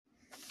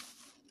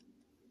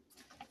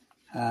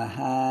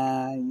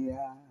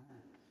YASHAYA,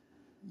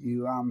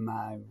 you are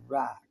my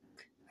rock.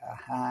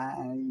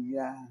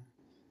 YASHAYA,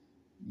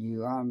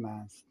 you are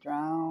my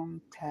strong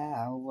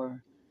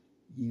tower.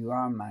 You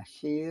are my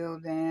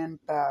shield and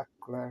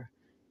buckler.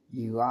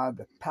 You are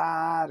the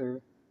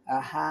potter.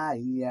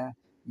 YASHAYA,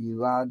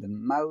 you are the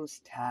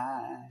Most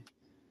High.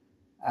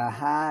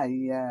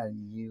 YASHAYA,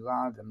 you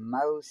are the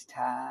Most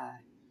High.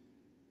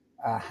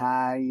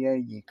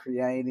 YASHAYA, you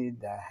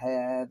created the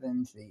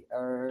heavens, the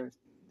earth,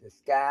 the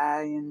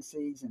sky and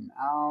seas, and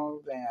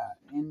all that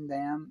in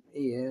them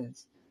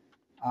is,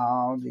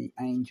 all the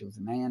angels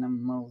and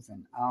animals,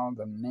 and all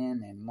the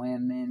men and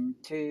women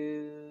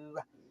too.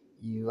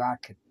 You are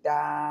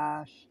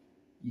Kadash,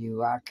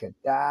 you are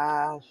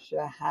Kadash,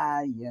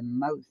 YASHAYA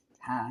Most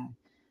High,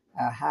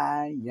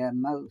 YASHAYA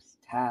Most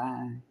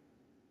High.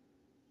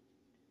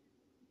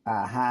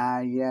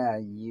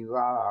 YASHAYA, you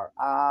are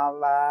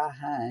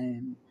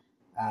Elohim.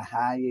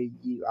 YASHAYA,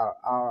 you are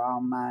our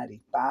Almighty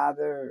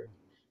Father.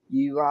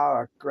 You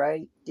are a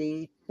great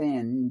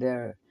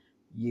defender.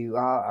 You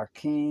are our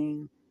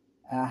King.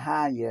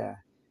 YASHAYA,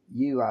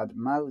 you are the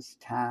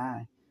Most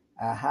High.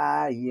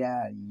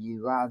 YASHAYA,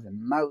 you are the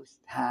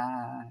Most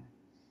High.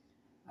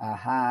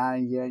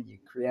 YASHAYA, you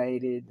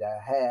created the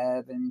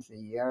heavens,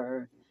 the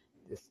earth,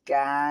 the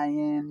sky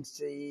and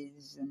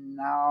seas, and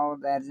all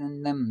that's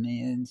in the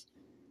midst,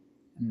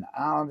 and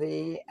all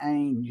the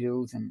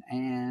angels and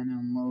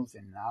animals,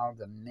 and all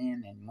the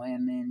men and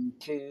women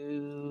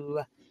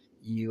too.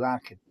 You are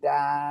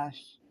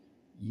Kadash,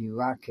 you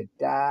are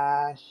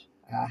Kadash,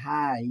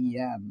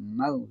 YASHAYA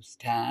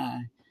Most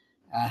High,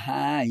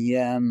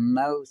 YASHAYA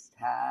Most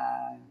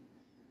High.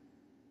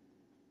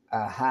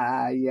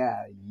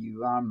 YASHAYA,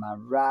 you are my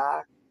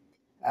rock.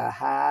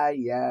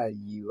 YASHAYA,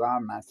 you are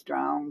my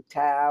strong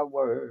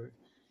tower.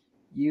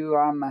 You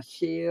are my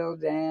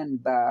shield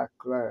and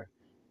buckler.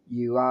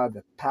 You are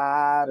the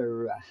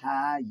potter.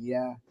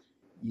 YASHAYA,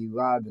 you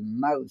are the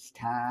Most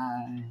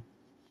High.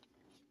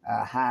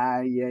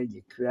 YASHAYA,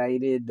 you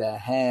created the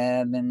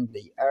heaven,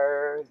 the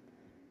earth,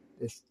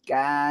 the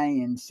sky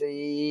and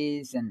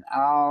seas, and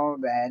all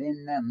that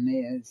in them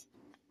is,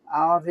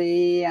 all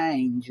the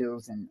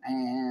angels and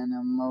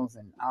animals,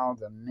 and all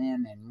the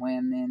men and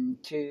women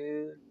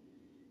too.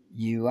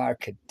 You are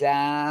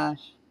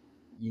Kadash,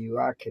 you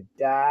are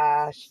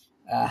Kadash,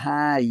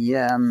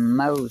 YASHAYA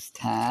Most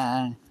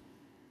High,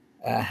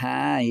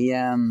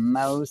 YASHAYA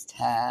Most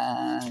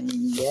High,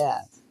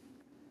 yes.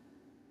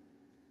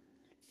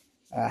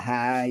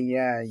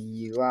 YASHAYA,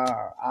 you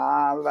are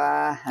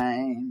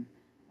Elohim.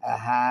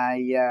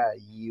 YASHAYA,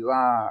 you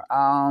are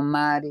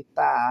Almighty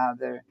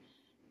Father.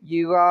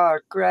 You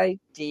are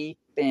great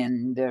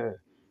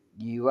defender.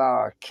 You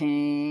are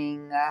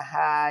King.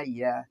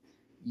 YASHAYA,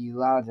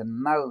 you are the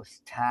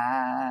Most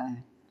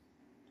High.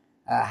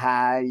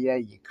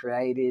 YASHAYA, you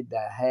created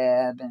the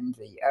heavens,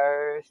 the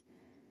earth,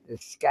 the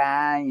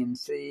sky and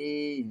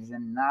seas,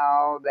 and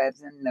all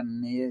that's in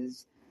them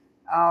is,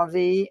 all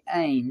the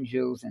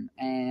angels and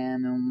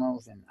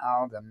animals, and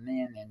all the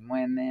men and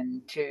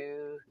women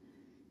too.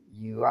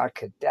 You are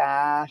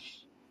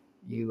Kadash,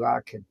 you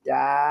are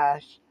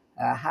Kadash,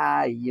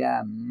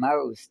 YASHAYA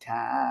Most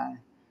High,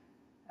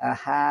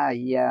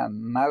 YASHAYA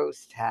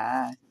Most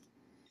High.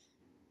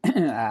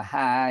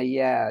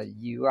 YASHAYA,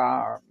 you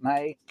are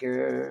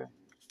Maker.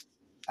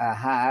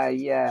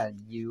 YASHAYA,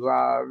 you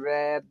are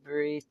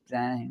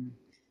everything.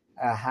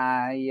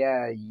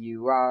 YASHAYA,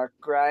 you are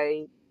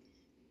great.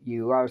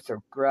 You are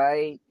so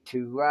great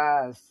to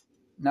us.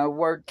 No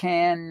word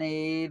can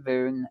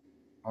even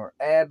or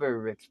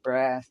ever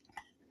express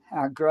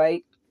how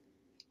great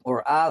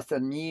or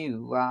awesome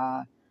you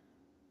are.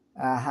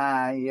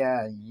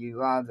 YASHAYA,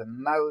 you are the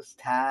Most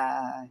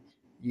High.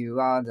 You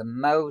are the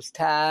Most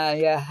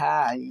High.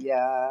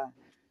 YASHAYA,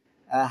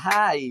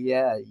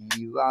 YASHAYA,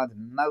 you are the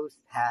Most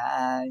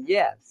High.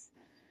 Yes.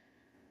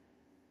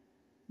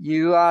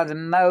 You are the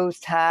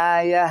Most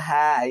High.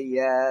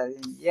 YASHAYA,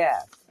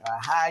 yes.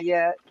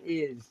 YASHAYA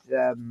is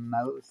the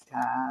Most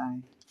High.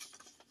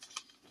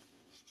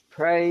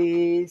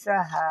 Praise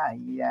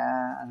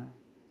YASHAYA.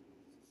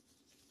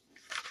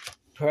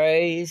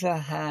 Praise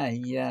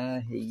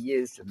YASHAYA. He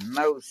is the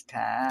Most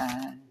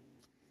High.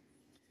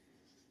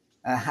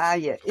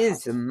 YASHAYA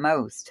is the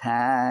Most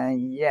High.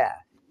 Yeah.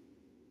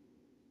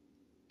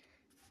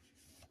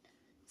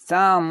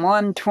 Psalm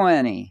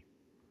 120.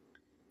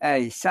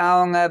 A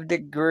song of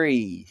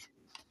degrees.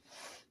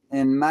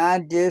 In my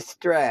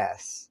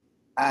distress,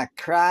 I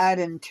cried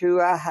unto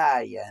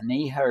YASHAYA, and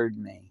he heard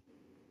me.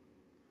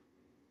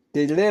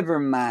 Deliver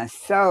my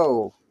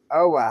soul,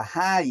 O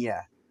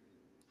YASHAYA,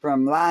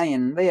 from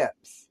lying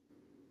lips,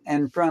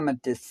 and from a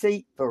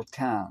deceitful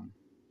tongue.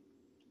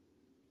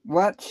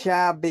 What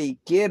shall be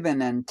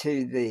given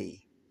unto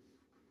thee?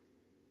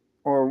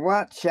 Or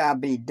what shall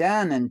be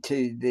done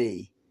unto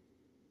thee,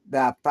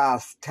 thy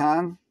false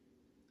tongue?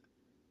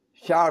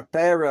 Sharp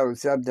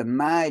arrows of the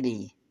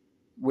mighty,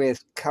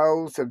 with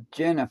coals of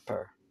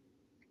juniper.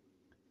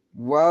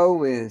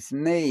 Woe is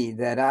me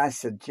that I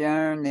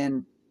sojourn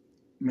in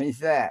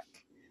Meshach,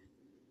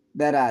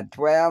 that I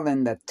dwell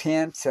in the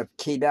tents of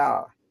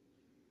Kedar.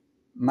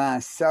 My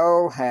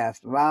soul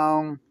hath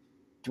long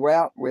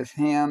dwelt with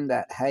him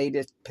that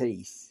hateth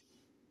peace.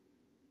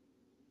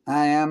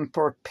 I am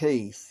for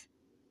peace,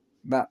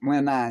 but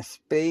when I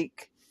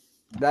speak,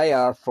 they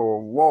are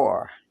for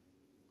war.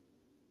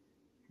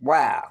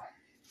 Wow.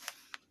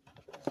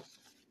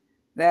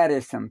 That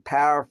is some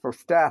powerful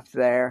stuff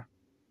there.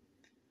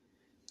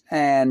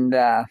 And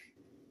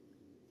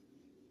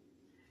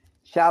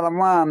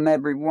Shalom,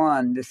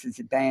 everyone. This is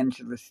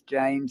Evangelist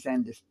James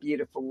and his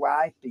beautiful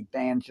wife,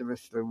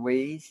 Evangelist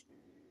Louise.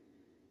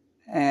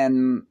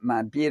 And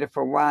my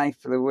beautiful wife,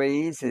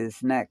 Louise,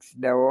 is next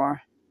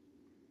door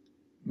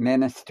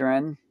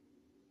ministering.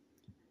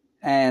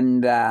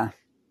 And so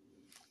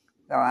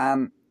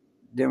I'm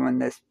doing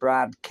this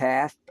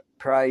broadcast.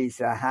 Praise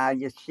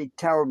YASHAYA. She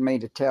told me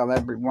to tell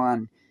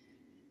everyone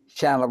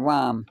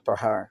Shalom for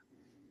her.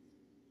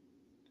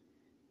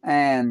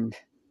 And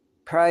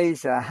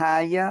praise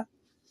YASHAYA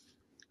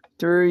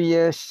through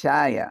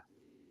YASHAYA.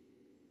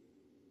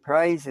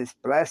 Praise his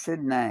blessed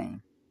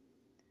name.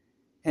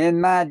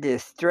 In my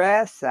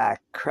distress, I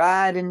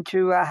cried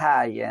unto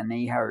YASHAYA, and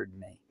he heard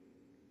me.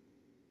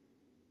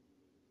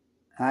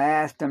 I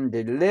asked him,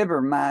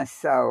 deliver my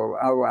soul,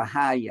 O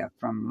YASHAYA,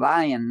 from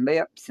lying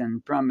lips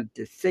and from a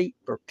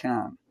deceitful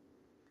tongue.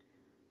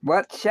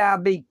 What shall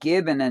be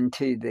given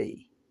unto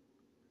thee?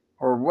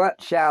 Or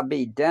what shall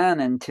be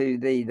done unto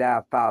thee,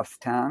 thou false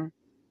tongue?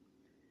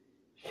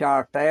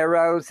 Sharp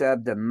arrows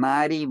of the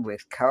mighty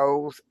with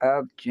coals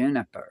of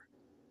juniper.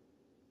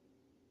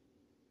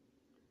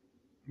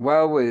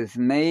 Woe is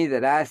me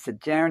that I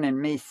sojourn in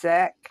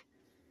Mesech,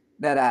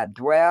 that I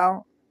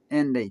dwell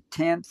in the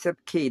tents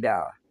of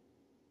Kedar.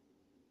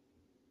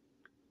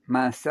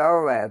 My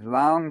soul hath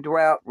long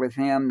dwelt with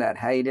him that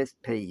hateth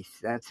peace.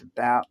 That's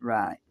about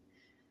right.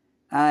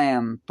 I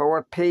am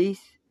for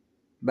peace,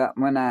 but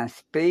when I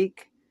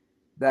speak,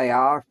 they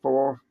are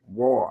for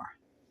war.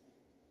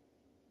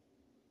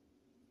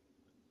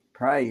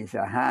 Praise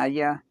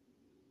YASHAYA.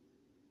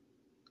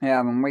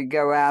 Yeah, when we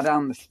go out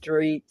on the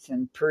streets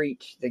and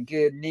preach the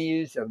good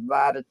news, a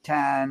lot of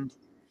times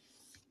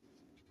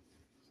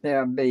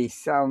there'll be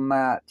so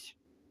much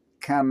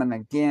coming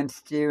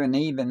against you, and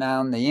even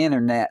on the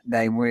internet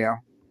they will.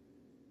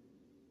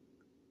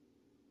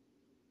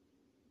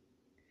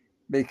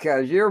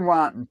 Because you're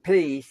wanting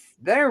peace,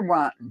 they're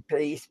wanting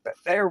peace, but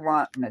they're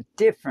wanting a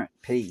different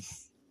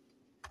peace.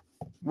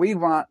 We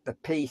want the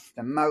peace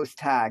the Most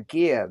High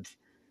gives.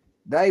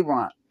 They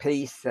want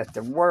peace that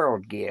the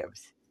world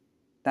gives.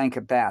 Think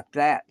about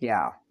that,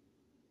 y'all.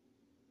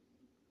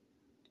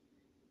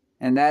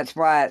 And that's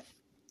why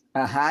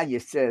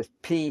YASHAYA says,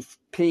 peace,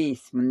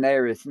 peace, when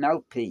there is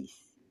no peace.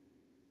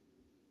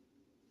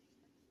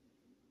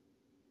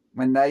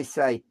 When they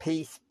say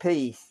peace,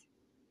 peace,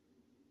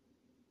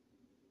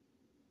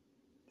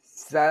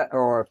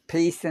 or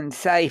peace and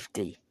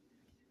safety,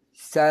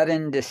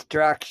 sudden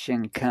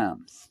destruction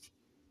comes.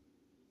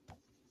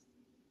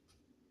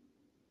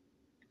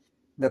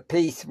 The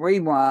peace we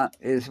want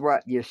is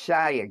what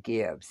YASHAYA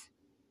gives.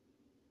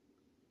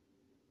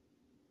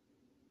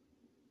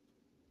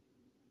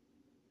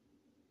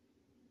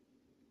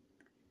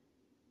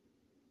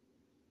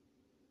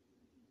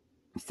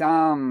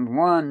 Psalm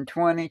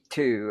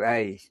 122,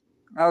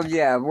 oh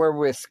yeah, we're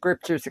with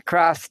Scriptures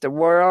Across the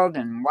World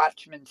and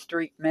Watchman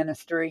Street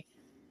Ministry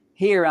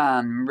here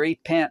on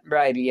Repent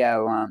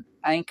Radio on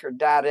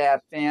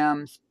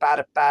Anchor.fm,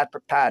 Spotify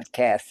for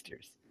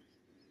podcasters.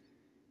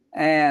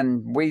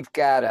 And we've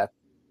got a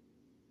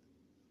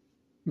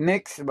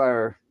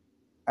Mixler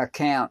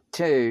account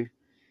too,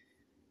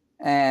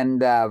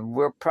 and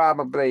we'll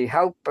probably,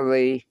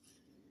 hopefully,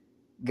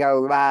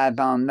 go live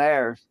on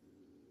there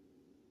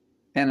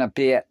in a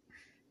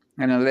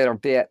little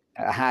bit,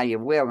 how you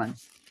willing.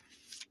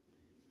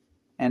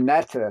 And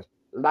that's a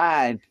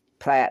live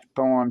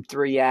platform,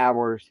 3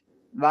 hours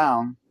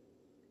long.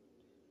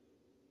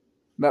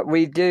 But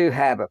we do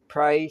have a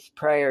praise,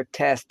 prayer,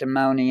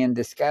 testimony, and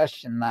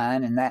discussion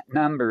line, and that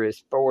number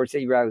is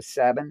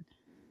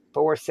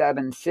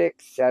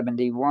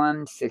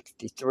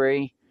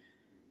 407-476-7163.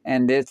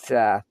 And it's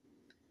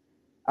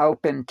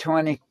open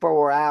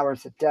 24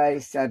 hours a day,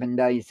 7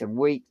 days a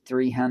week,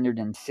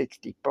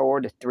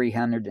 364 to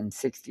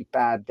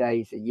 365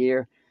 days a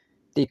year,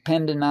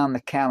 depending on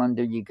the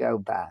calendar you go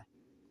by.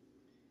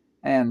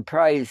 And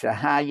praise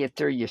YASHAYA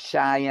through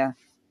YASHAYA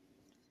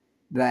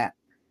that,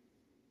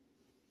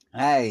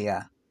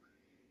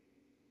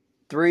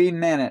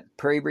 3-minute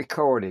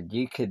pre-recorded,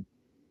 you could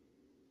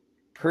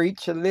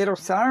preach a little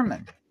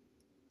sermon.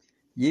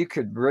 You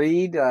could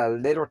read a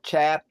little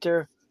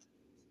chapter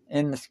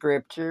in the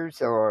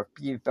scriptures or a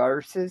few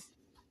verses.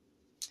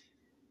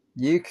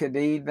 You could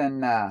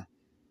even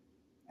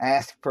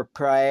ask for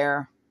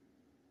prayer,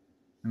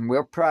 and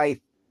we'll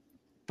pray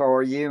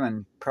for you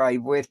and pray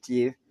with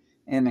you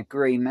in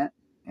agreement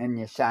in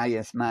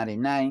YASHAYA's mighty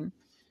name.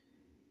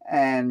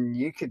 And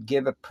you could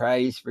give a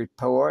praise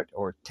report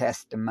or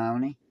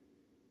testimony.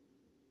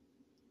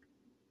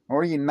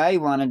 Or you may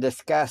want to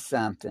discuss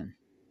something.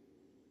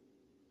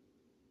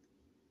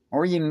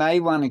 Or you may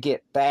want to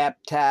get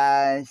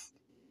baptized,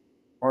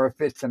 or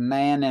if it's a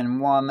man and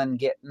woman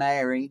get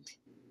married,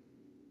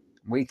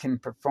 we can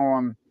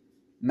perform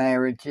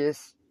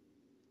marriages,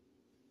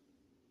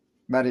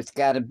 but it's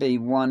got to be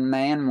one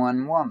man,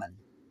 one woman,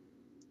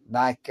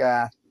 like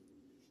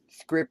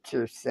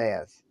Scripture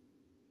says.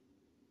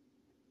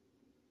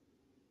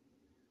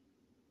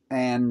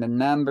 And the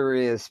number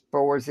is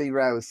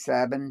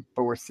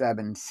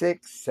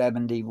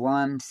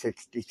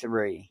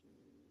 407-476-7163.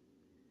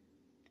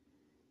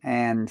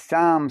 And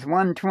Psalms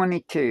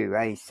 122,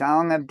 a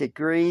song of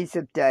degrees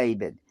of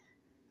David.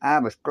 I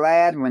was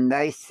glad when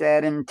they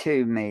said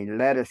unto me,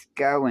 let us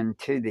go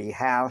into the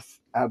house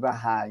of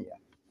YASHAYA.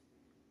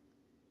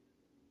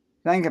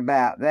 Think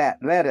about that.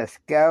 Let us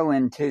go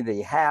into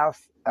the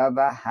house of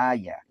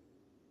YASHAYA.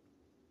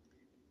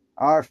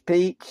 Our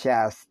feet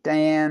shall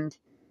stand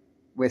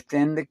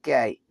within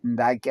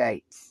thy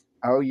gates,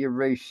 O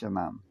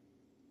Jerusalem.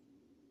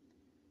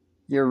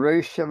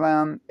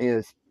 Jerusalem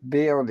is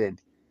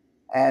builded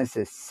as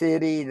a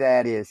city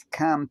that is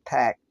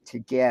compact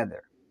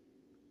together.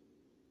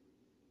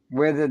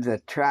 Whither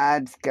the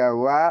tribes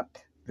go up,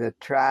 the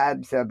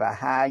tribes of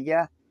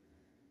YASHAYA,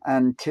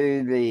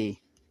 unto the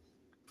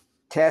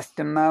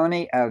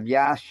testimony of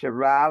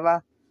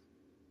YASHAYA,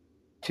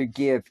 to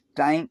give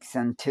thanks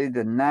unto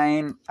the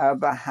name of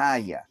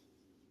YASHAYA.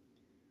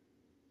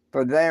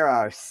 For there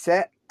are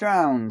set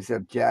thrones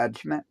of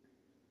judgment,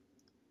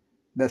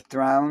 the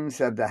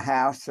thrones of the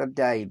house of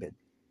David.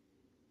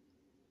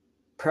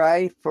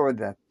 Pray for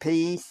the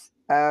peace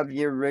of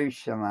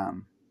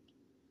Jerusalem.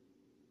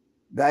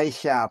 They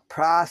shall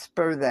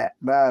prosper that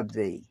love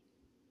thee.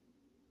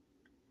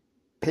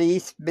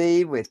 Peace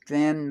be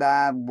within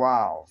thy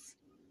walls,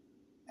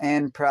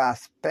 and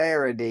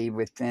prosperity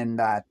within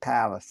thy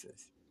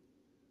palaces.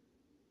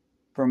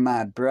 For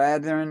my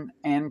brethren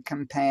and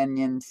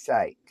companions'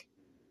 sake,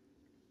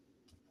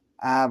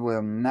 I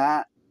will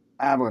now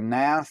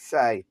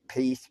say,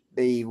 peace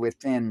be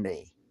within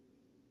thee.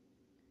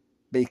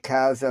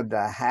 Because of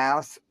the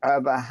house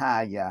of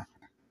YASHAYA,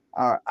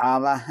 our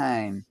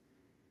Elohim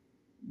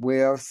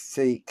will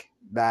seek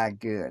thy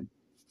good.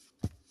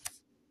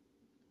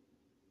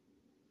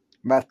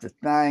 But the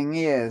thing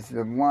is,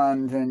 the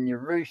ones in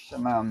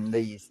Jerusalem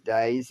these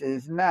days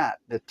is not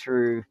the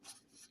true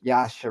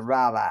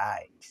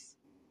Yasharites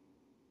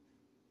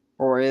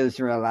or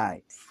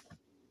Israelites.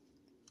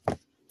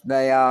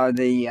 They are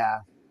the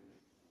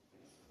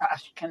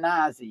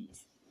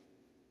Ashkenazis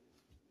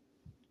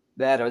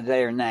that are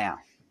there now.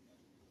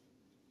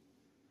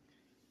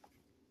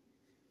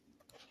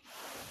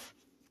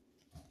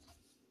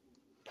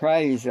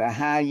 Praise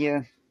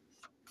YASHAYA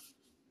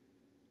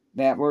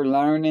that we're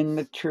learning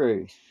the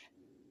truth.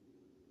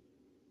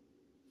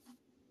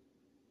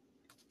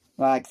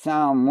 Like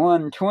Psalm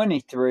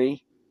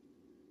 123,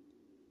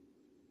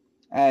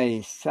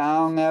 a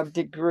song of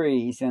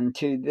degrees,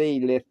 unto thee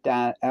lift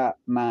I up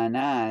mine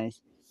eyes,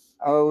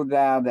 O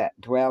thou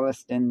that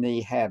dwellest in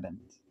the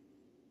heavens.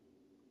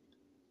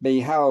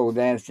 Behold,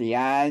 as the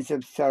eyes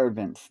of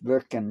servants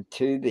look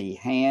unto the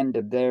hand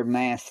of their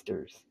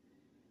masters,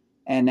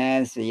 and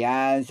as the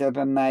eyes of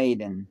a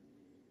maiden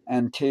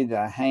unto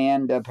the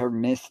hand of her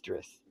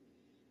mistress,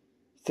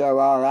 so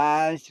our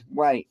eyes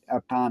wait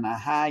upon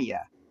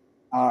YASHAYA,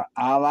 our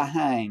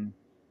Elohim,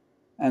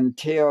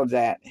 until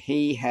that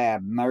he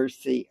have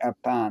mercy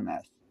upon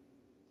us.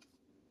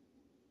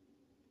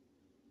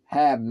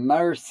 Have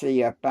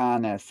mercy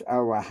upon us,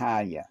 O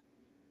YASHAYA.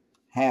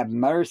 Have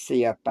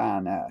mercy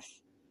upon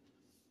us,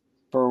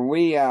 for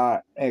we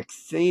are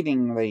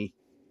exceedingly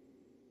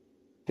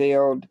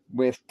filled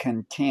with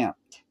contempt.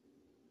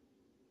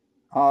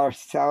 Our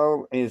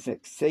soul is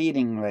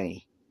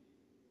exceedingly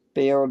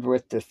filled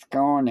with the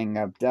scorning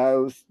of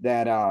those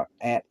that are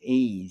at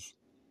ease,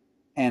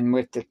 and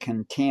with the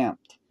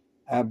contempt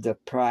of the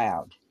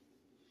proud.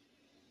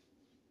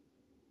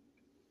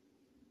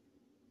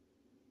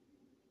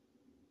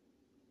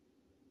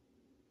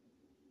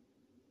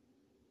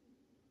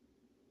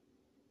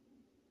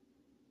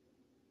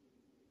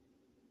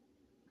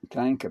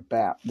 Think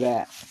about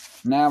that.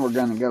 Now we're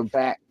going to go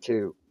back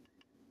to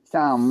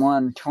Psalm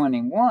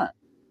 121,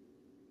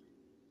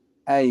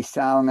 a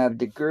song of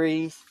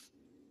degrees.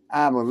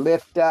 I will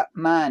lift up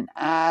mine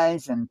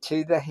eyes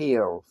unto the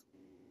hills,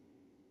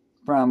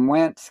 from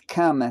whence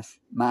cometh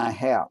my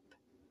help.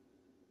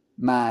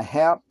 My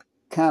help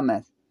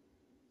cometh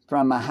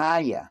from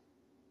YASHAYA,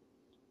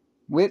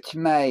 which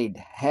made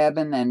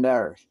heaven and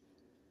earth.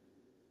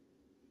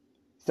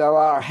 So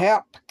our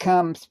help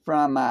comes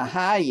from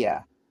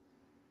YASHAYA,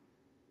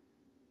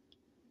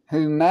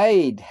 who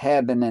made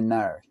heaven and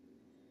earth.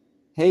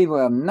 He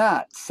will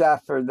not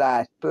suffer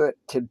thy foot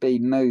to be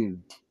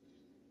moved.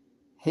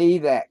 He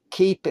that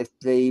keepeth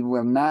thee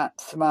will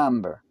not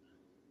slumber.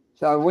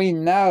 So we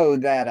know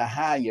that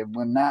YASHAYA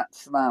will not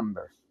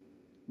slumber,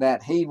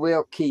 that he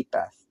will keep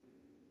us.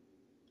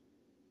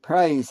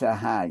 Praise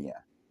YASHAYA.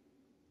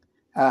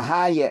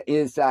 YASHAYA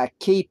is thy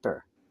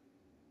keeper.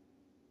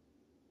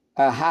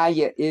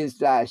 YASHAYA is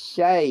thy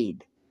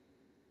shade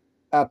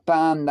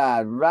upon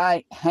thy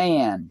right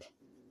hand.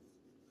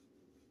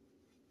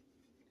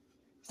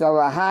 So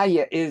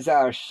YASHAYA is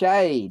our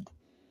shade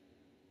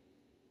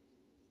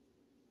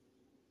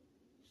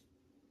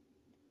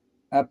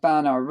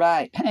upon our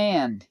right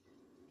hand.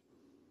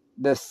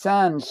 The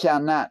sun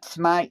shall not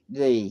smite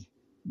thee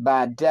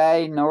by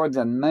day, nor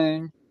the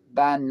moon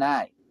by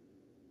night.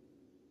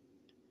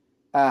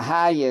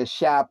 YASHAYA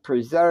shall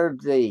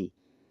preserve thee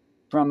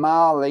from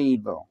all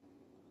evil.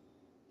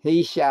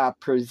 He shall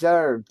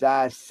preserve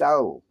thy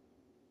soul.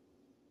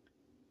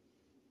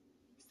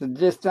 So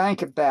just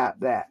think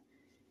about that.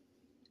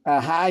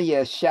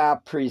 YASHAYA shall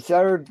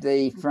preserve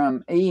thee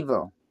from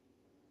evil.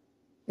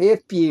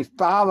 If you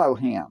follow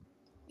him,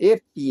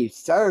 if you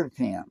serve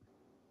him,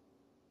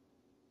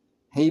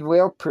 he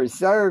will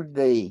preserve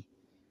thee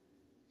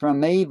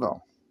from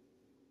evil.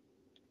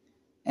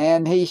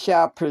 And he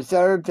shall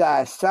preserve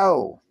thy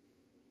soul.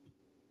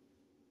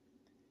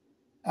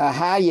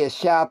 YASHAYA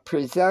shall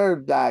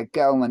preserve thy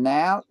going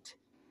out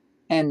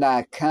and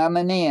thy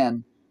coming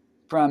in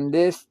from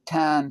this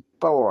time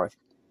forth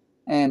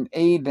and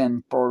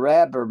even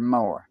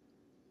forevermore.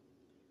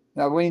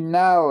 So we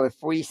know if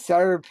we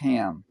serve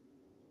him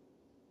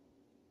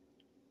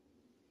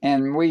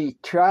and we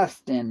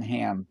trust in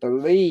him,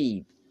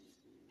 believe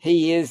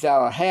he is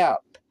our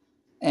help,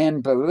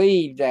 and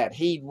believe that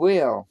he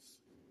will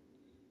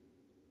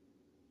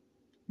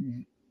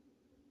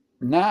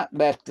not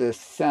let the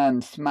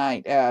sun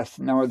smite us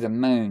nor the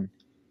moon,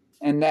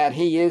 and that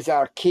he is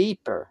our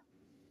keeper,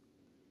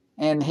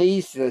 and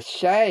he's the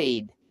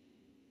shade.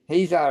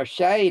 He's our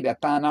shade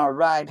upon our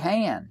right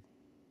hand.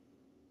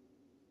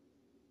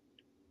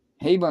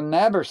 He will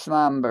never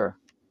slumber.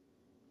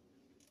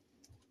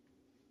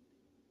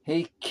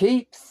 He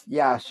keeps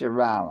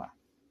YASHAYA.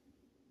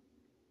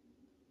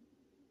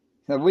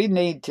 So we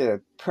need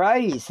to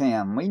praise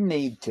him. We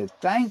need to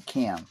thank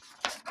him.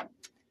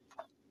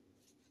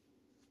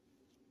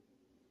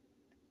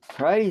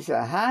 Praise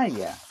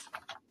YASHAYA.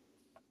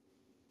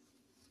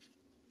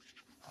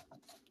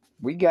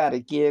 We got to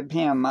give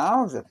him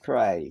all the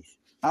praise,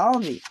 all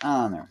the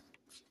honor,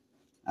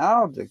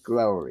 all the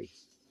glory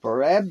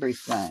for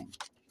everything.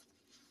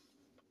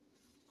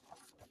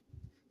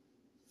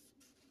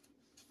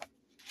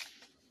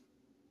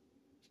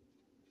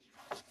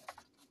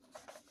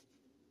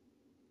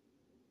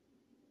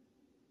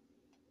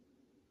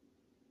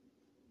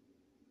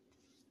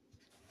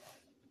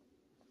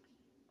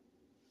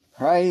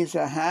 Praise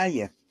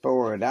YASHAYA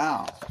for it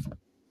all.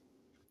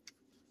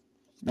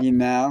 You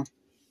know,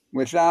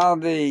 with all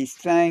these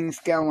things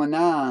going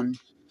on,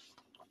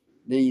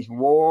 these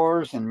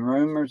wars and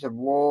rumors of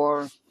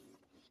war,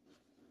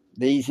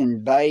 these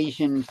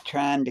invasions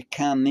trying to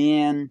come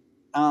in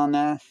on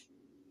us,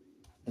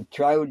 the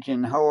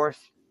Trojan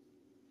horse,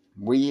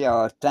 we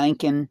are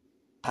thinking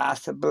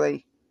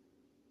possibly,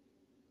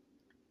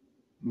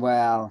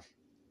 well,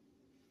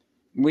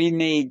 we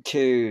need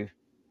to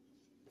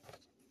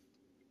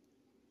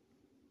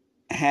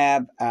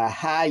have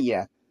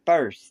YASHAYA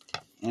first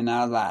in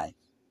our life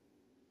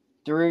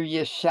through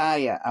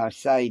YASHAYA, our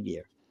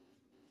Savior.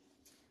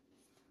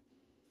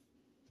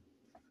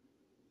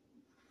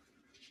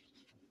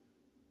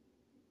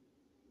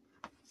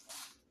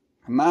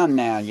 Come on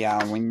now,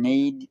 y'all. We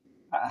need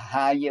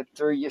YASHAYA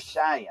through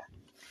YASHAYA.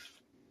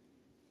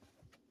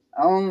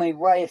 Only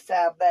way of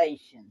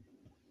salvation.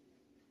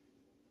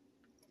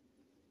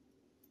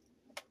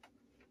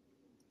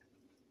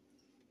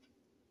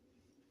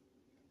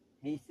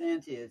 He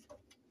sent his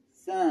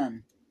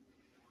son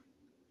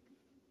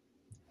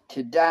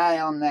to die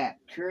on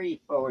that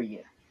tree for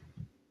you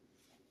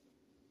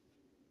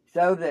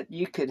so that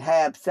you could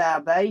have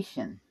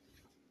salvation.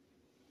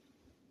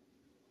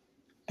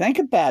 Think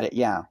about it,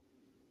 y'all.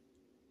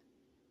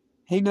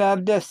 He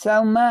loved us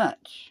so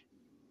much.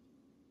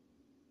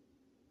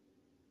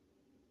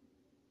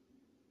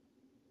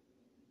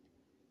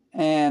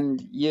 And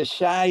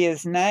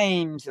YASHAYA's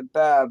name's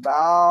above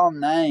all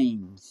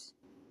names.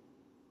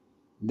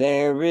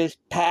 There is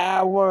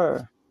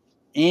power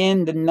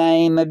in the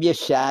name of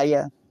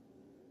YASHAYA.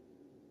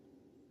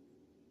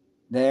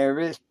 There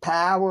is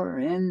power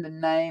in the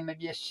name of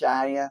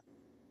YASHAYA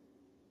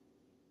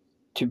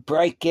to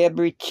break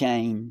every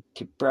chain,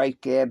 to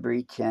break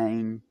every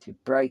chain, to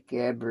break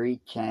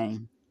every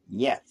chain.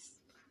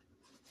 Yes.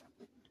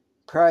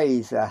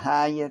 Praise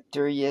YASHAYA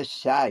through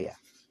YASHAYA.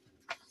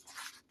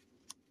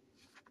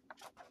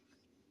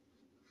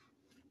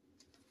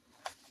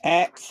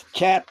 Acts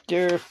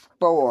chapter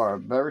 4,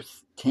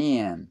 verse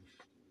 10.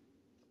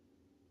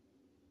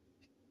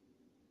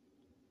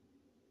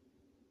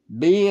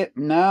 Be it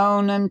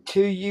known unto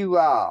you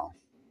all,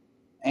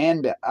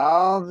 and to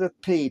all the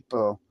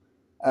people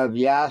of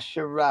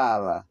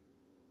YASHAYA,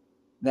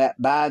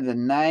 that by the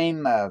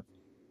name of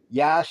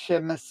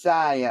Yahshua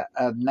Messiah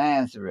of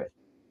Nazareth,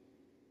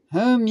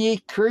 whom ye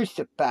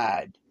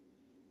crucified,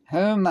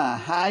 whom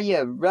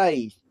YASHAYA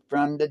raised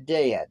from the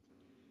dead,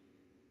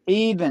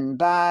 even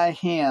by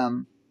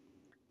him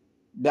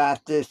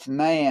doth this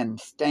man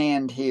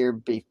stand here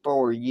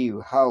before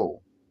you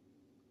whole.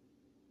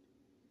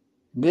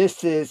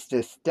 This is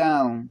the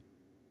stone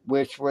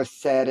which was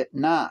set at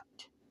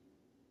naught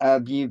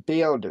of you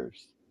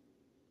builders,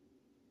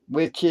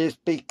 which is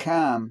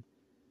become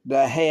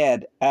the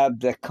head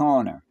of the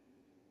corner.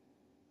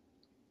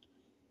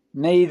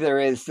 Neither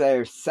is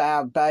there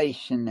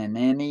salvation in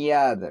any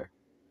other,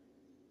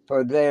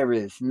 for there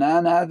is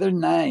none other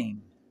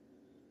name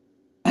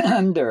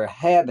under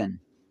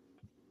heaven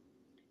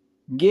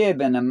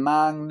given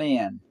among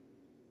men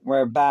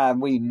whereby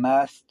we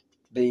must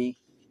be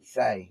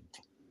saved.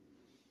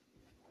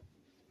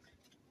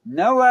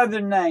 No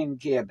other name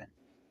given.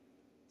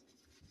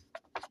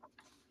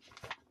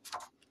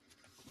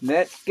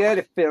 Let's go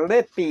to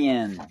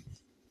Philippians.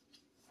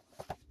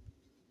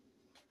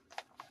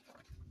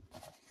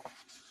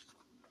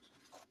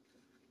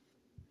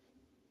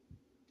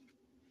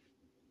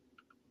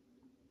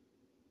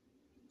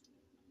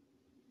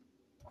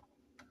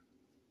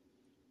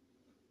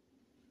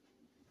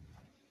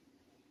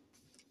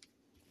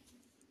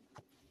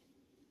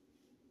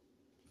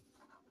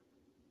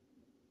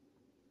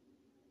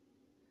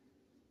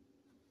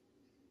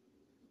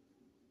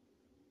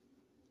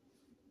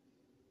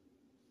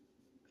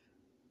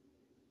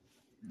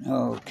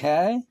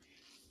 Okay.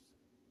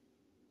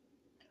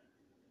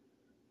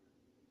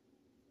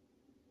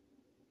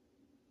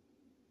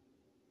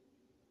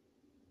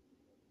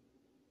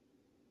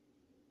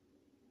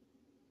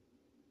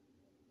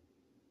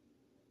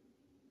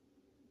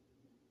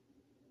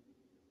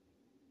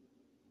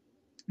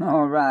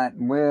 All right,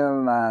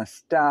 we'll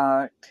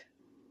start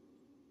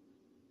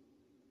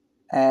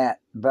at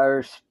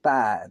verse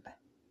 5.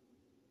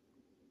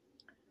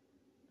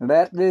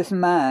 Let this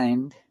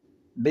mind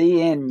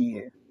be in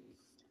you,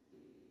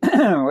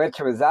 which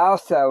was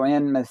also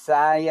in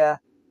Messiah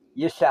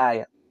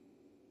YASHAYA,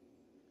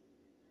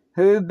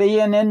 who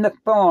being in the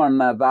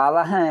form of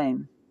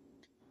Elohim,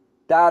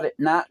 thought it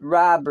not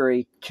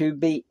robbery to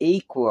be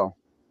equal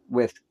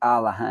with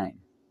Elohim,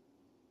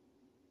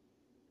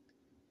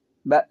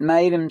 but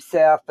made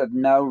himself of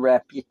no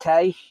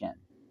reputation,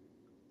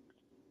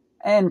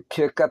 and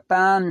took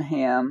upon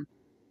him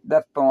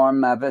the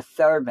form of a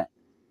servant,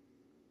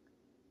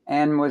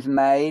 and was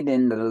made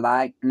in the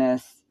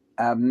likeness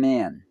of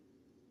men.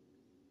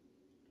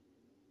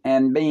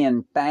 And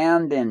being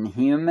found in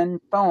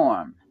human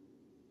form,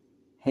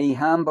 he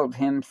humbled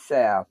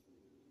himself,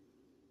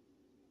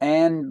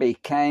 and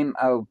became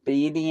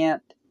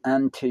obedient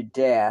unto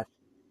death,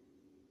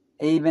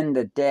 even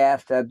the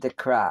death of the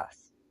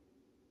cross.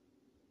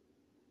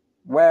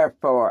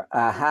 Wherefore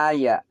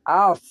YASHAYA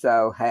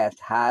also hath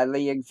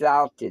highly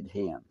exalted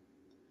him,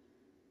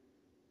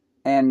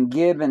 and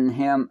given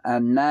him a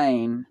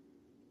name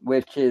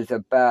which is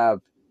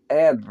above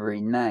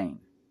every name,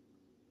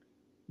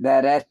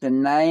 that at the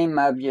name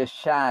of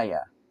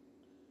YASHAYA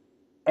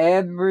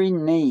every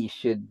knee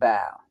should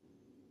bow,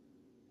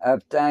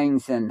 of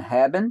things in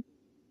heaven,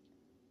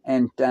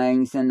 and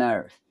things in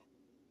earth,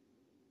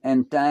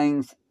 and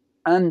things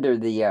under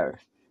the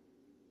earth,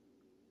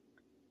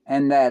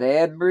 and that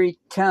every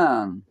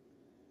tongue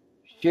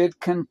should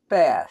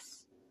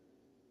confess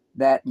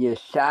that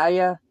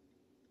YASHAYA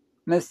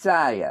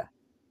Messiah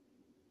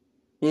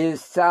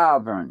is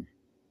sovereign,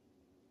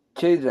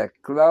 to the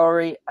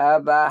glory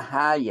of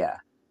YASHAYA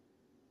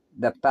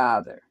the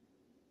Father.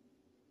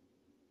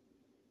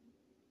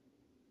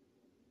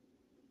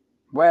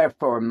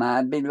 Wherefore,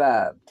 my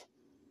beloved,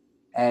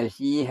 as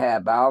ye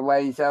have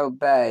always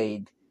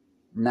obeyed,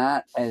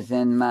 not as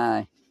in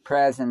my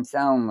presence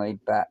only,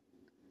 but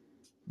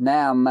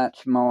now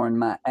much more in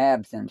my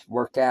absence,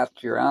 work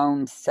out your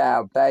own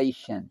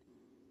salvation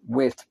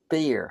with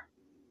fear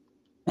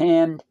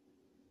and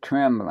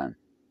trembling.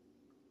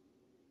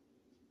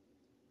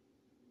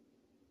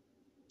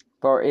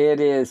 For it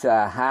is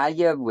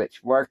YASHAYA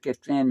which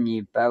worketh in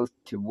you both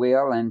to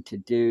will and to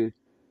do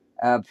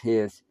of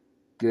his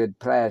good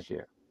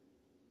pleasure.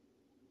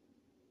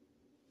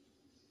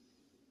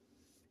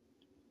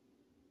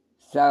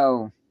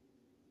 So,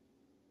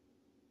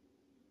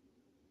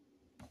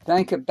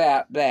 think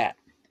about that.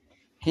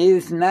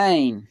 His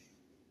name,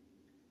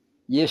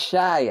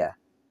 YASHAYA.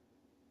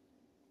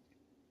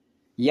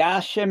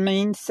 Yasha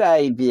means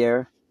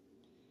Savior.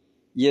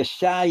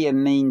 YASHAYA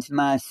means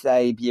my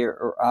Savior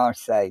or our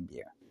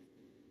Savior.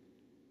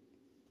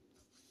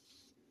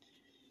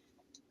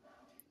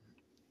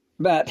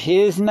 But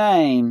his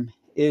name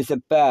is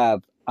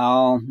above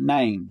all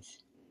names.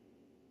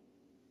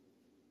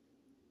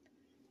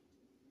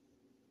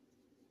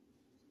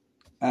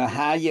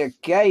 YASHAYA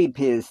gave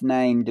his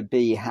name to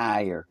be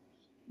higher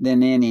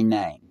than any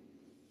name.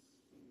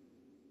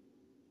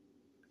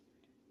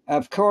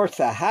 Of course,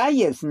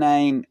 YASHAYA's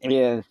name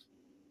is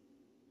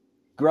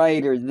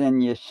greater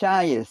than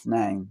YASHAYA's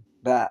name,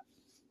 but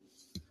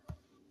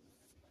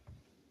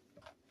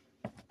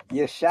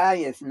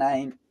YASHAYA's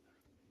name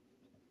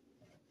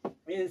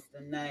is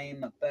the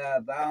name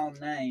above all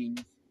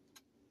names.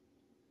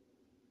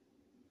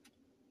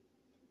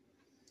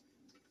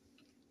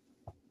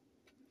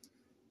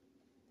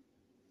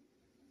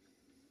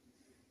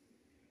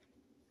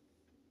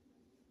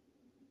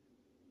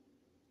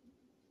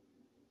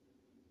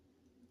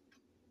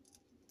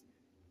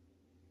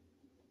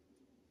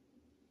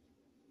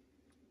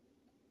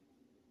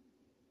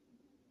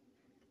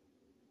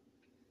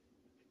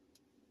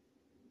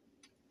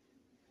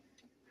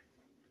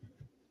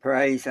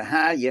 praise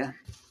YASHAYA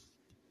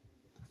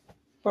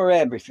for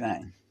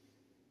everything.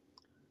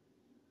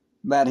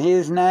 But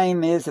his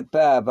name is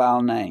above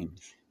all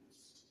names.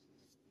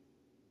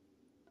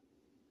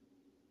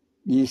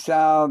 You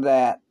saw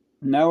that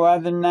no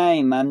other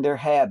name under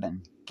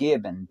heaven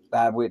given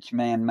by which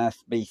man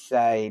must be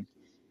saved.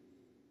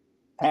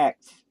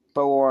 Acts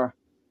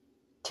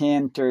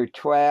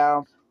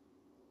 4:10-12.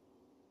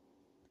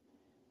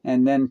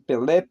 And then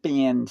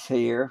Philippians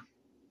here,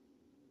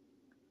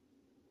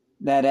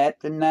 that at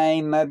the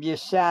name of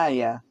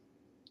YASHAYA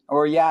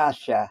or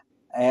YASHA,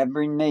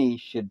 every knee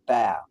should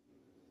bow,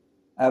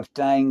 of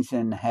things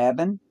in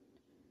heaven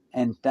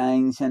and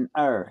things in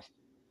earth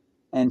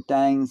and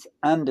things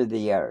under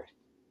the earth,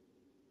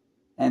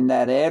 and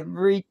that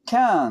every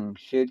tongue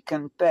should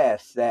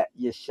confess that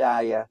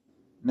YASHAYA,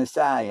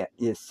 Messiah,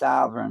 is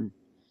sovereign,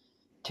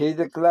 to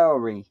the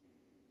glory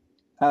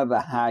of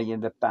YASHAYA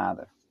the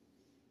Father.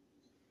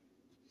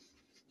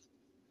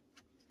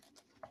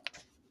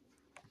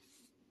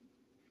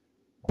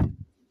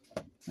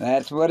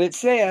 That's what it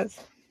says.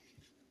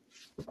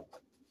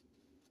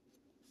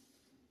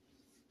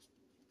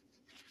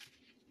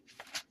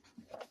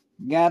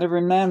 Got to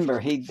remember,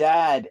 he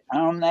died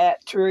on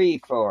that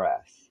tree for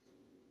us.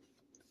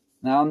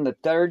 And on the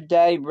third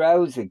day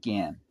rose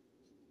again.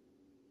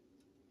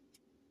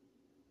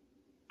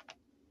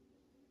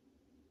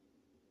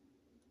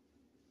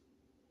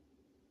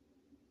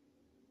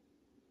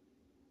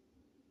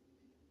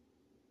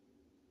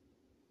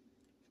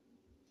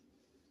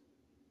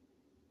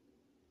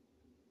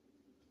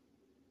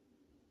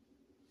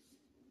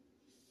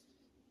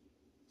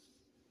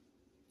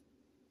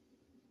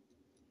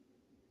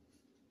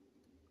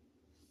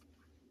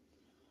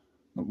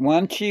 But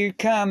once you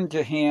come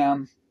to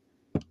him,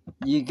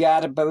 you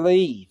got to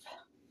believe.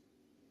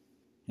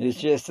 It's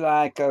just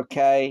like,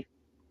 okay,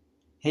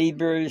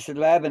 Hebrews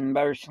 11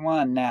 verse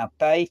 1. Now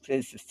faith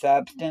is the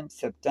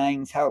substance of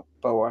things hoped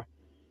for,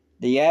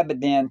 the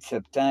evidence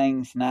of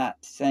things not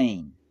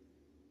seen.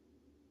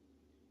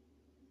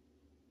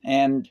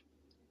 And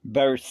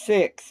verse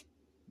 6.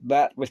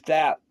 But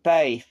without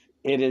faith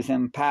it is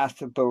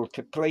impossible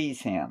to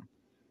please him.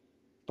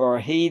 For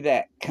he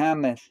that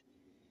cometh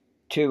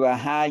to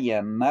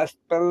YASHAYA must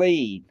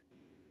believe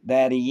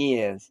that he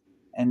is,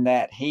 and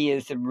that he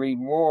is a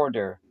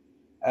rewarder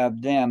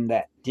of them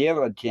that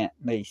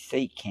diligently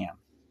seek him.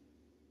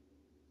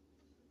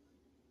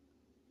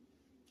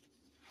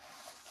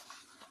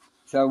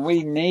 So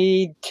we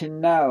need to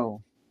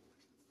know,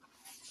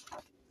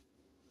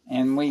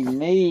 and we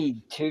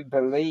need to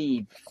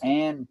believe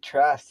and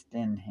trust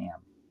in him.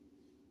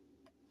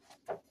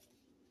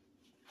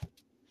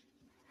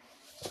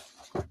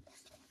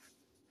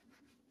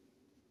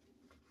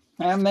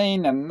 I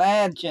mean,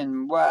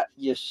 imagine what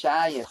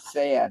YASHAYA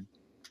said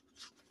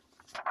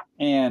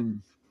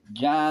in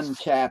John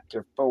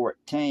chapter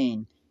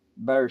 14,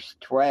 verse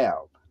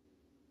 12.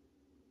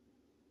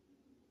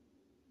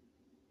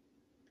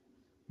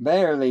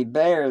 Verily,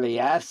 verily,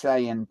 I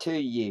say unto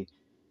you,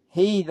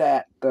 he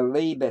that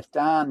believeth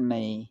on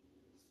me,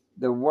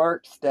 the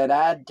works that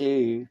I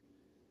do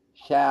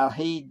shall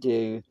he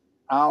do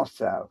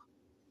also,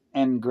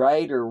 and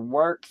greater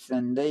works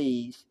than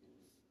these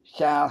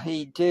shall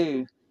he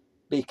do,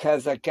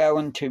 because I go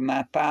unto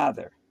my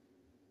Father.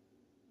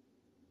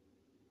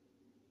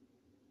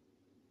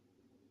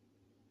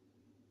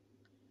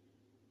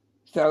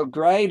 So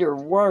greater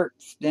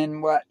works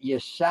than what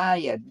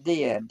YASHAYA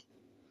did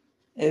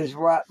is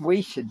what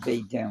we should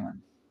be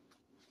doing.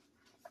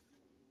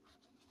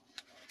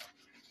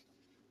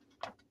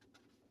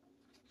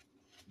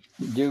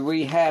 Do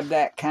we have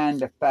that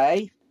kind of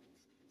faith?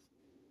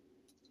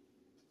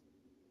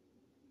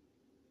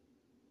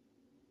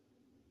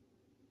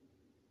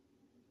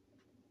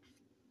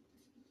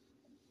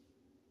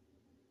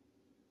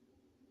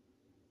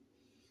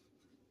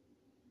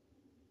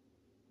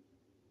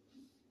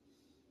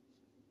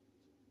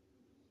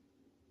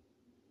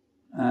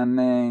 I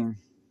mean,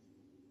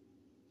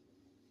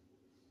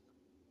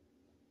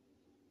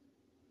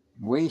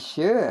 we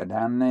should.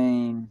 I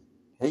mean,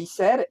 he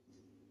said it.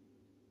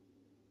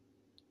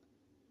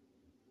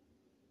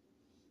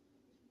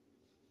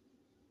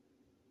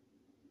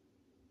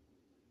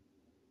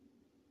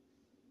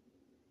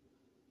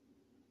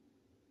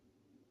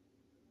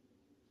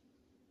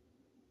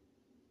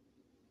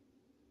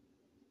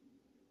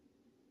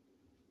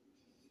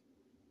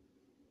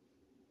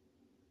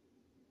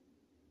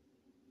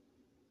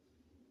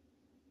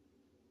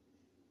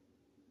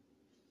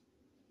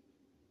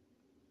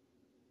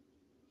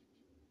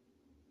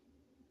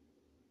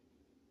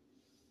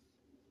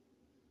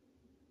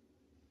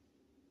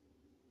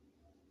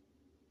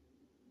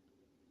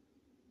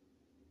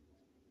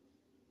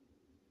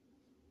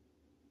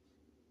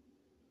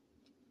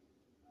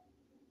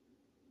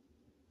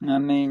 I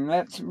mean,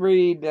 let's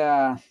read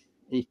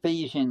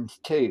Ephesians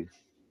 2.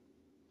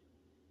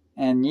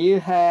 And you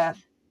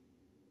hath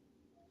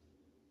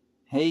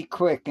he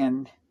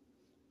quickened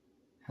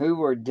who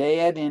were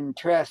dead in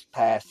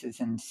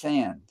trespasses and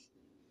sins,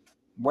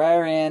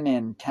 wherein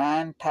in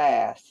time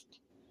past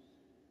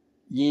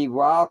ye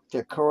walked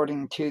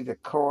according to the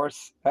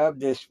course of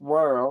this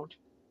world,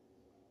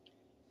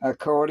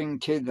 according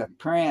to the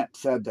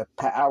prince of the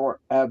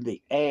power of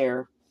the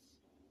air,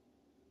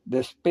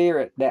 the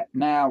spirit that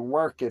now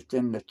worketh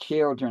in the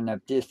children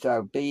of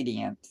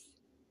disobedience.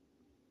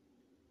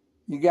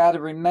 You got to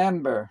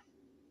remember,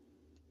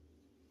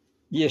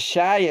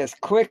 YASHAYA's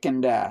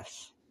quickened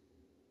us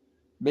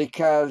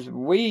because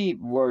we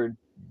were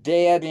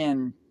dead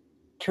in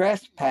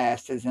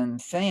trespasses and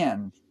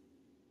sins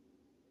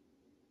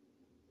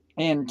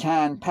in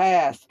time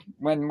past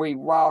when we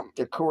walked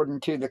according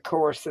to the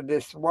course of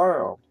this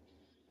world.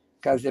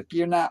 Because if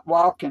you're not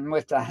walking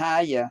with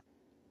YASHAYA,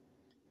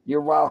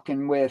 you're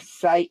walking with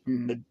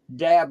Satan, the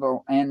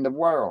devil, and the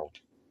world.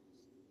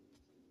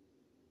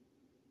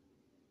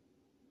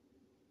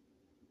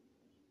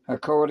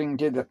 According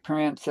to the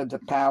prince of the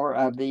power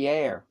of the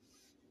air,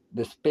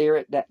 the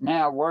spirit that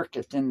now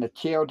worketh in the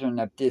children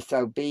of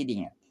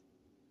disobedience.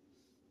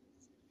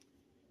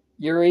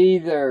 You're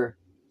either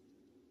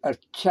a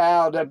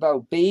child of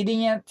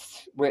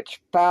obedience,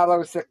 which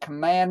follows the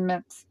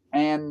commandments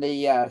and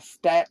the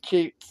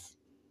statutes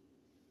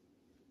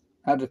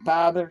of the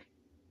Father,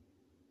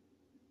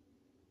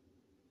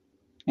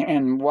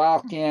 and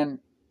walk in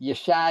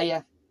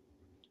YASHAYA,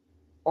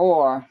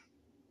 or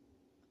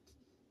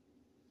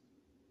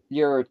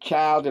you're a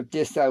child of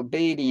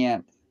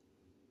disobedience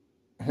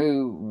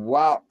who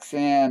walks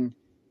in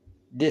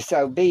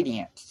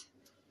disobedience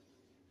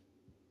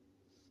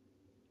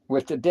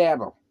with the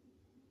devil.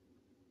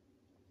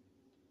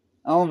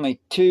 Only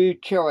two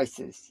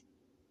choices.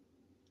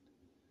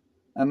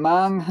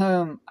 Among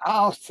whom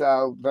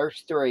also,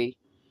 verse 3,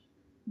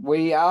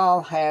 we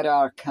all had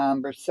our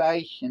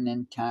conversation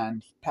in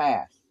times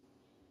past,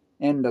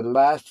 in the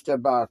lust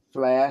of our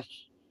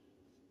flesh,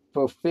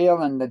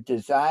 fulfilling the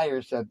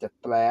desires of the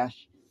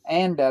flesh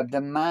and of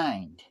the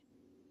mind,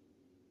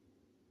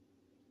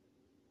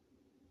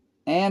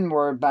 and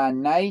were by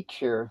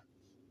nature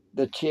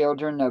the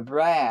children of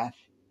wrath,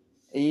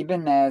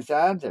 even as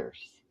others.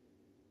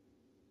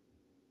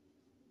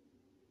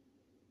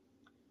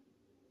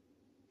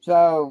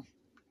 So,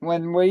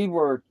 when we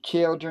were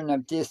children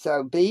of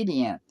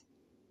disobedience,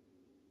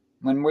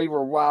 when we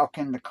were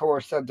walking the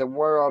course of the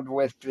world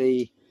with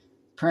the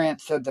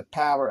prince of the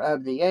power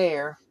of the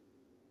air,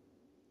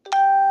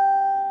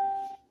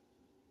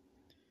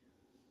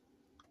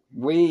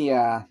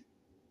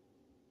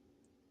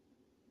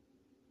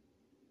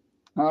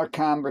 our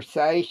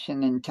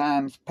conversation in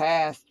times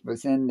past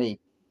was in the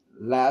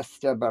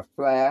lust of our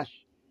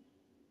flesh,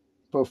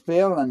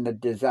 fulfilling the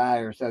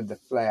desires of the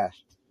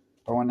flesh.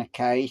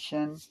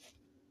 Fornication,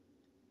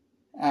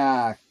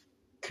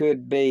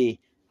 could be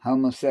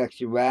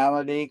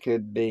homosexuality,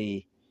 could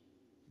be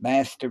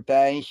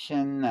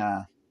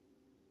masturbation,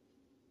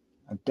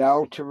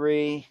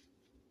 adultery,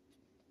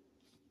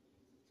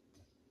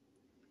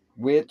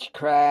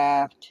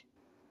 witchcraft,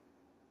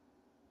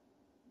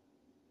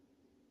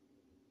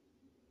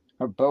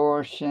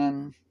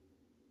 abortion,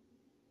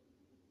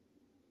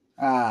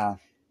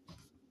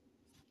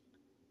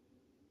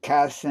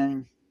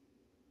 cussing,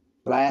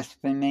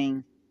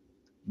 blaspheming,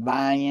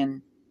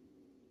 lying,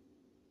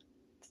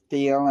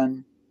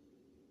 stealing.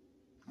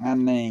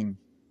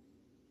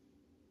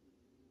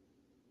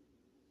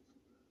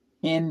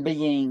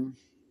 Envying,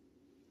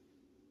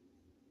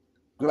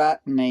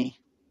 gluttony,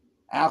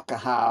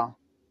 alcohol,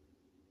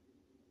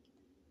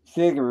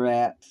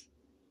 cigarettes,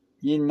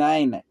 you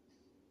name it.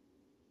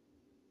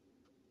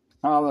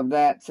 All of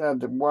that's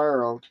of the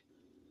world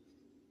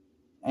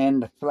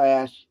and the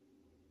flesh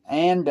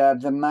and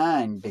of the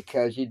mind,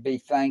 because you'd be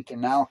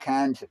thinking all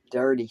kinds of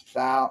dirty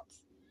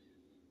thoughts.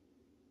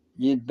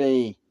 You'd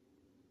be,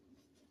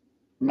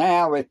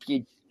 now if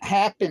you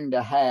happen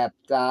to have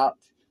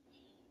thoughts,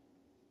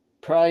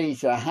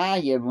 praise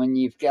YASHAYA, when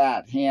you've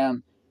got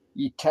him,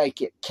 you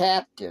take it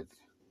captive.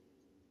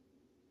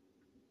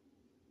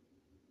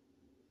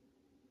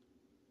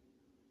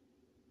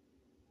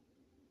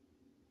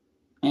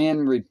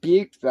 And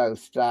rebuke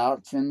those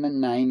thoughts in the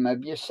name of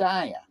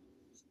YASHAYA.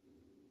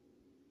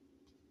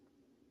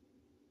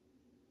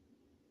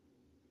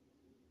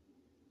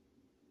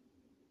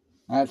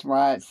 That's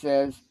why it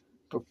says,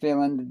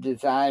 fulfilling the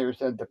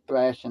desires of the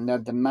flesh and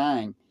of the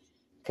mind,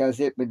 because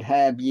it would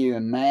have you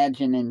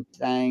imagining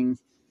things,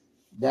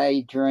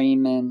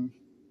 daydreaming.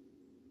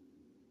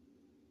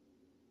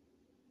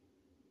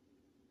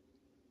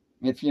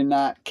 If you're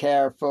not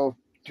careful,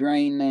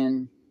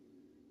 dreaming.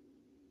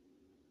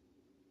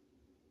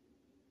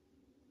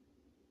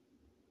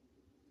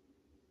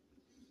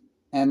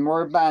 And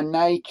we're by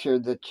nature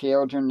the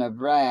children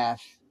of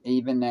wrath,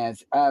 even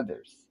as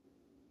others.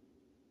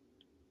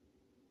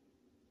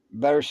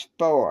 Verse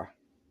 4.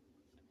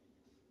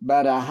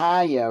 But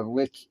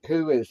YASHAYA,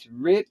 who is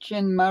rich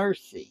in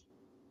mercy,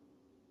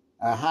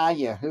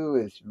 YASHAYA, who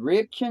is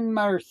rich in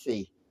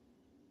mercy,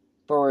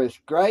 for his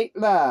great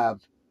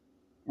love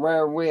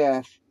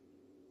wherewith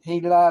he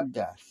loved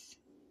us.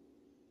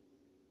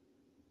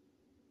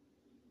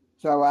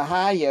 So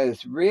YASHAYA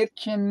is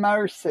rich in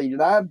mercy,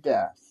 loved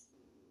us.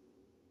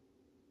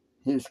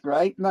 His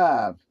great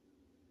love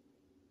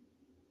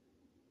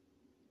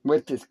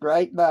with his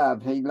great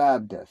love he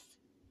loved us,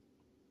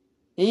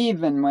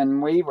 even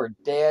when we were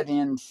dead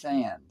in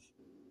sins,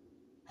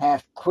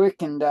 hath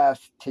quickened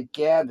us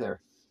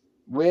together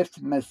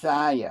with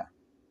Messiah.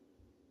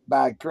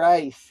 By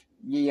grace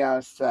ye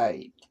are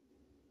saved,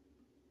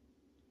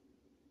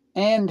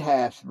 and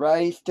hath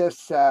raised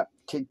us up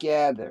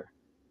together,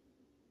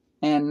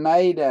 and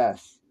made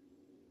us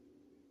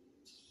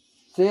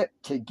sit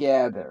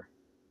together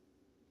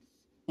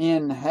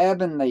in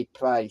heavenly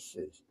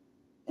places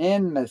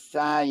in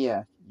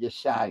Messiah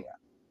YASHAYA.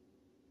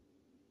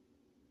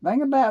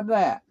 Think about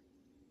that.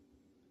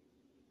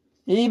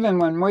 Even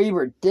when we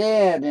were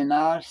dead in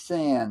our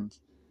sins,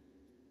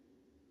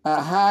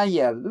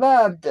 YASHAYA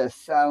loved us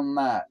so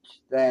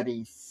much that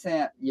he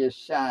sent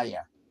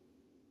YASHAYA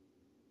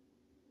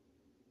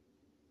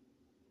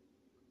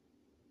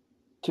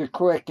to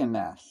quicken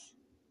us.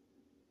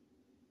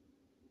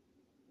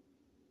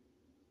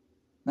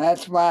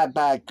 That's why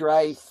by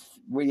grace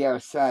we are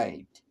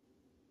saved.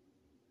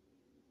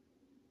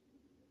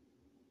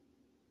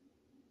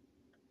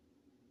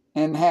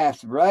 And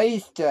hath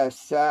raised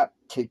us up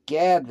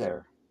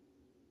together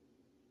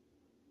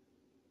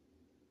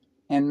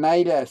and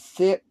made us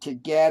sit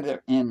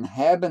together in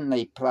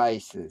heavenly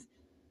places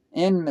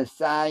in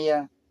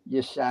Messiah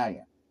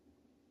YASHAYA.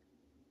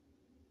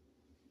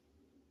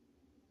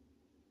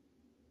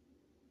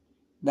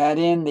 That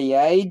in the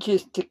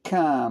ages to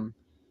come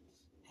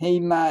he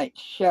might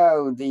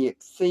show the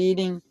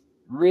exceeding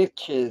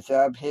riches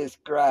of his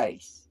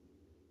grace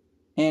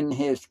in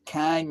his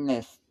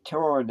kindness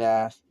toward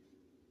us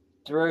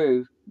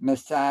through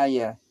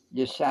Messiah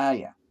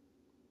YASHAYA.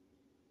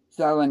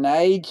 So in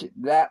ages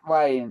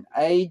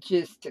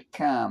to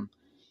come,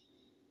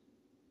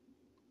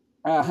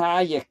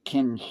 YASHAYA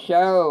can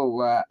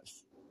show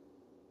us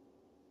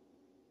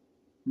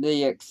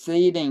the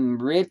exceeding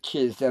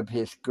riches of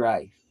his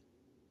grace.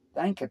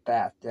 Think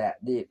about that,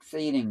 the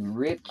exceeding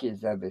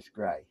riches of his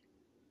grace.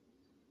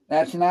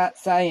 That's not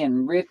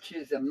saying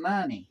riches of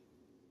money.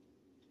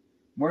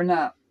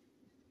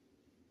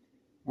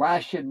 Why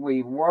should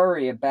we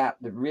worry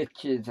about the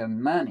riches of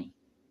money?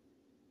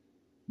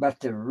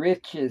 But the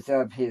riches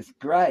of his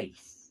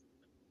grace,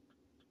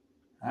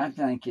 I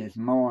think, is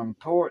more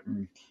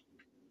important,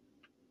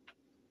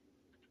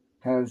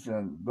 because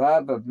the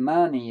love of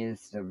money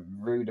is the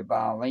root of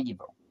all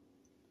evil.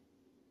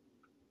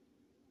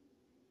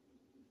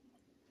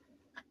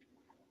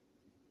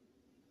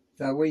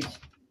 So we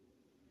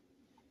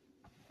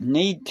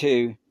need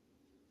to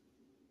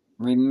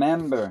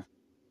remember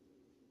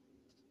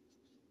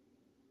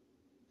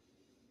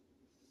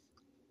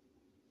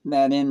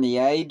that in the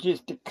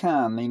ages to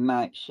come he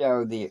might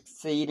show the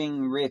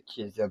exceeding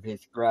riches of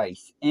his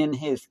grace in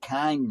his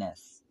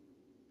kindness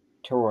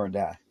toward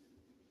us.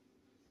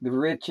 The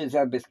riches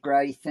of his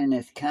grace and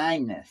his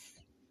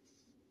kindness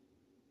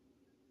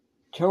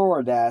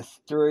toward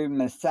us through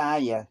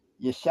Messiah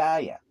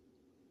YASHAYA.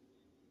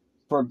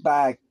 For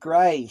by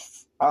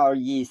grace are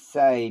ye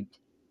saved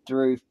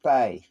through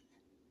faith,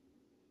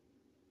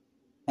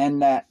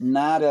 and that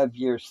not of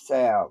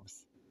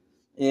yourselves.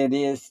 It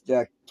is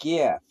the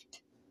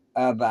gift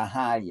of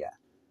YASHAYA.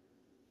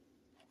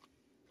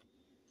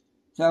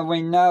 So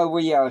we know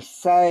we are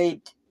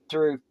saved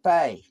through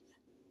faith,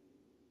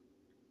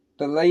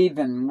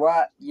 believing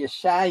what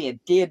YASHAYA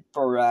did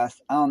for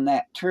us on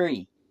that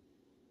tree,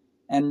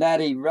 and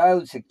that he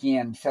rose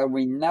again. So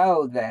we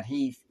know that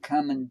he's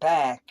coming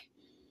back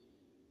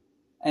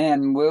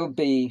and we'll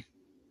be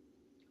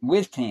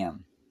with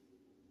him.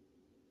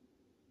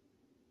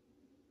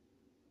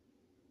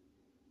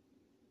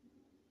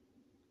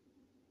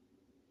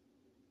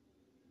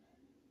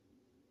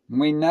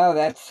 We know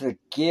that's the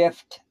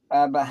gift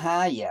of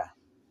YASHAYA.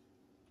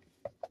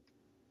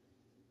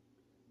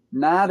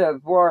 Not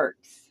of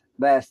works,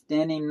 lest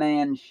any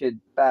man should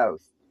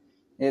boast.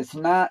 It's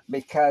not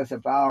because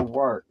of our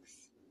works.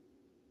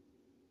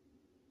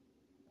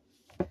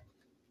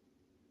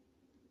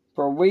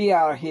 For we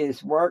are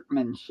his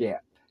workmanship,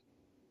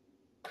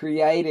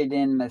 created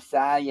in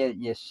Messiah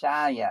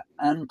YASHAYA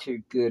unto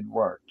good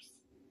works,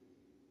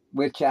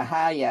 which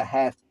YASHAYA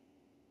hath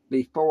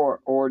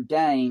before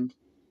ordained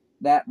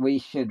that we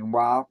should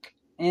walk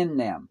in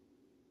them.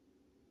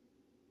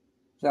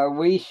 So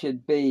we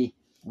should be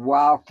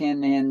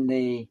walking in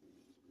the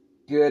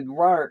good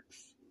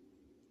works,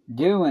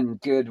 doing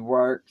good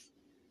works,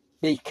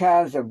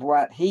 because of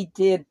what he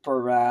did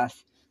for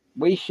us.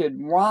 We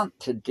should want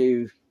to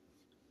do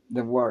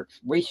the works.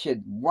 We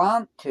should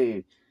want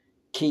to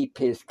keep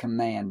his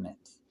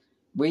commandments.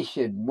 We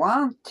should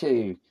want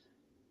to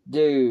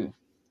do,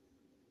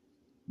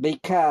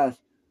 because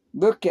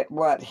look at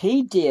what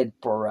he did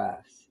for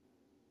us.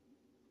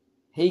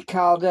 He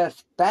called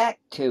us back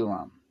to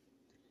him,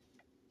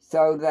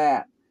 so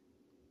that,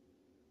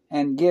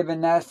 and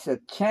given us a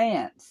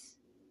chance.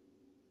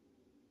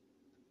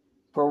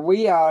 For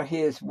we are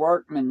his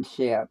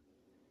workmanship,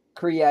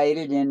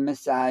 created in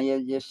Messiah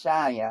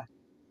YASHAYA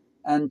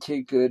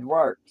unto good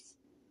works,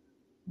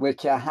 which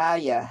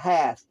YASHAYA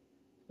hath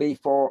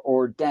before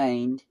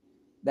ordained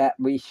that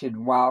we should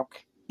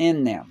walk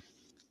in them.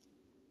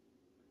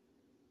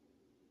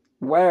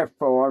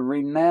 Wherefore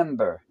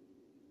remember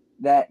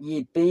that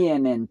ye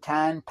being in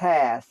time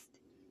past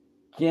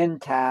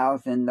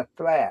Gentiles in the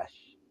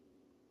flesh,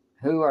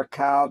 who are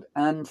called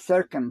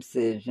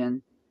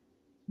uncircumcision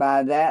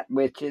by that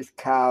which is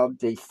called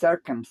the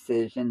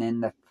circumcision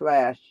in the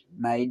flesh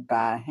made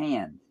by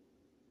hands,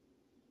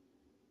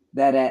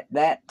 that at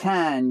that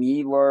time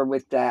ye were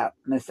without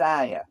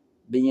Messiah,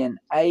 being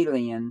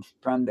aliens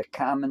from the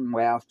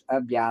commonwealth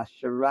of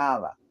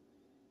YASHAYA,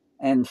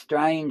 and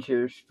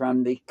strangers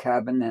from the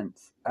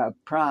covenants of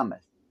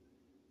promise,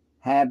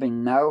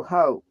 having no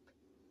hope,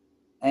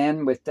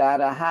 and without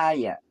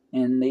YASHAYA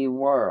in the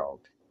world.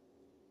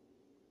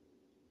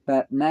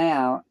 But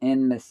now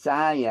in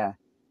Messiah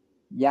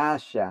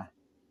YASHA,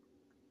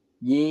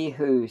 ye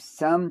who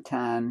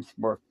sometimes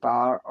were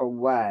far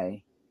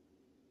away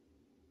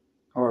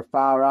or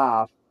far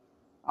off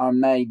are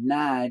made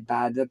nigh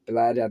by the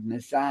blood of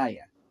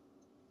Messiah.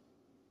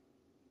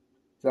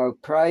 So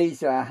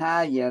praise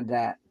YASHAYA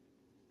that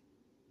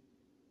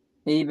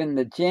even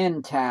the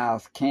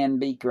Gentiles can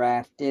be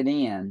grafted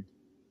in,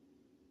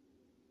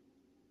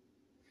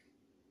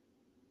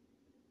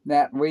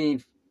 that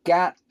we've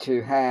got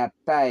to have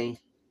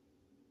faith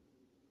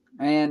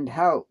and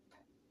hope.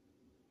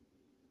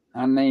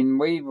 I mean,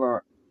 we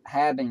were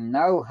having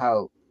no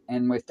hope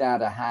and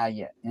without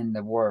YASHAYA in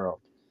the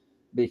world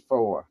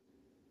before.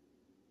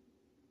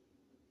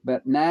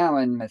 But now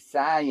in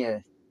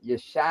Messiah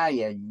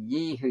YASHAYA,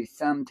 ye who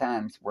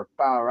sometimes were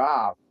far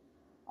off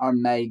are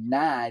made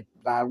nigh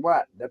by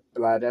what? The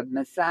blood of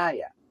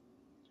Messiah.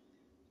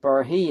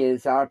 For he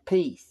is our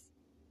peace,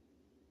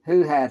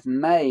 who hath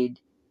made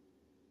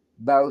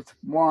both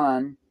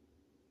one,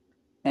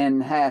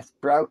 and hath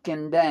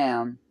broken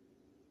down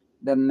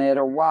the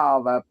middle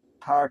wall of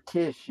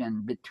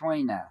partition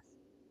between us,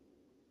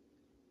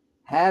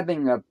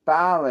 having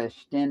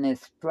abolished in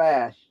his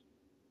flesh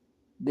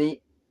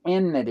the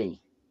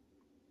enmity,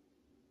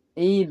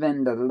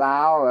 even the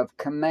law of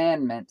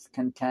commandments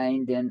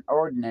contained in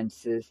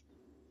ordinances,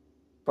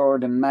 for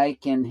to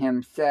make in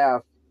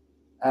himself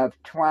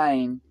of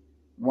twain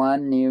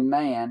one new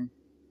man,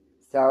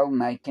 so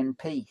making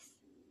peace,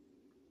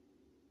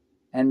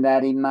 and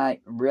that he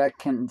might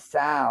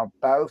reconcile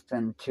both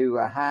unto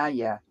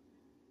YASHAYA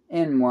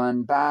in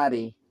one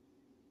body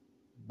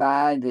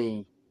by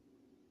the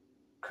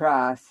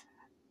cross,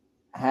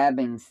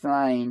 having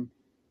slain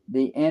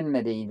the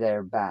enmity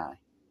thereby,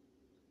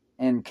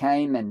 and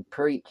came and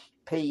preached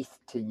peace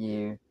to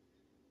you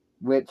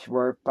which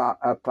were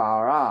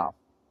afar off,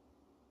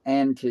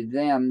 and to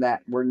them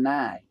that were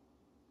nigh.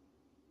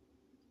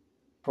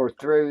 For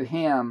through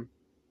him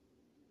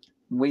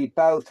we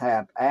both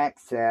have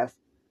access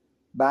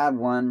by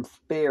one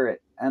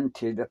Spirit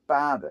unto the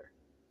Father.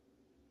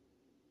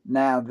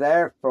 Now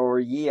therefore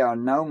ye are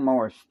no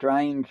more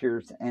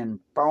strangers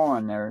and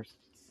foreigners,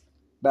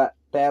 but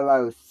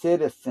fellow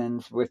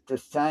citizens with the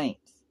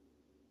saints,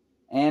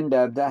 and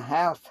of the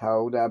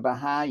household of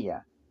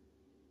YASHAYA,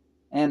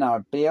 and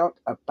are built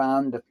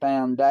upon the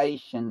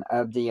foundation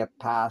of the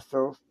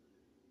apostles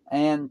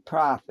and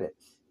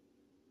prophets,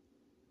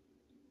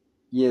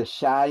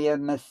 YASHAYA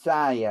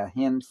Messiah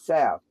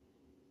himself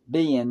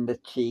being the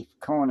chief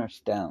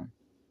cornerstone,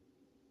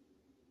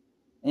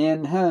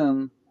 in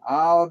whom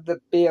all the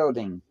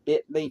building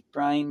fitly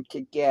framed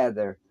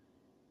together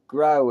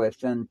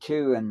groweth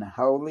unto an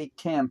holy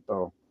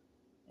temple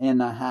in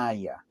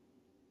YASHAYA,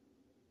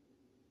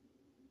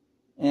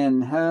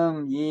 in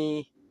whom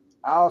ye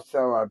also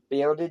are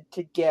builded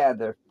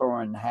together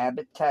for an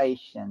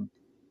habitation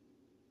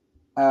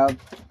of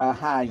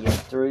YASHAYA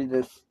through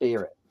the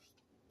Spirit.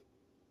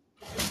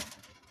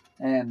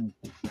 And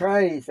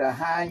praise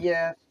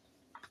YASHAYA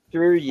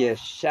through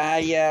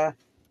YASHAYA.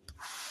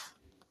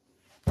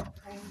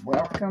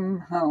 Welcome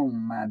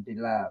home, my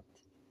beloved.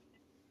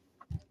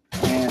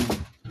 And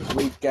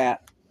we've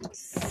got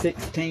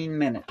 16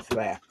 minutes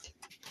left.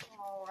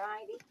 All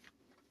righty.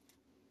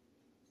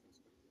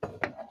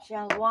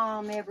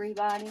 Shalom,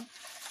 everybody.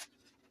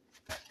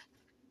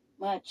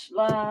 Much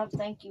love.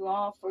 Thank you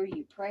all for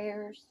your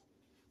prayers.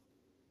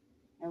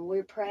 And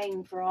we're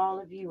praying for all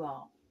of you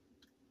all.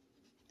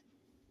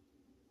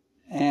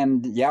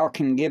 And y'all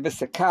can give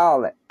us a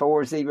call at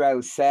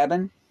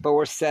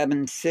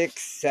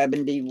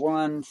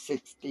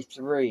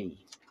 407-476-7163.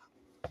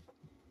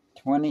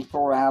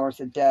 24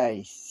 hours a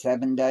day,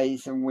 7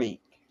 days a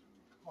week.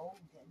 Cold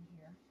in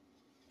here.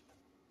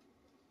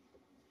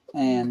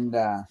 And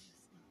I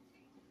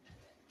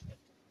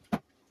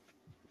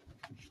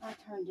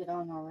turned it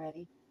on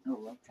already.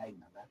 oh, okay,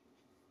 mother.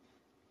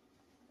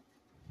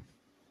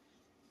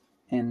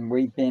 And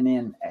we've been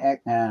in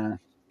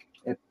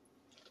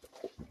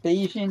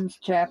Ephesians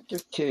chapter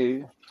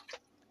 2,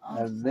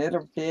 a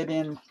little bit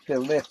in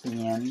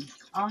Philippians.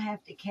 I'll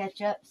have to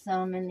catch up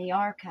some in the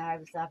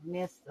archives. I've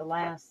missed the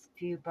last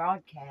few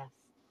broadcasts.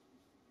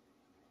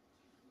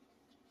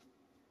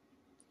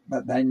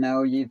 But they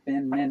know you've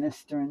been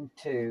ministering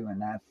too,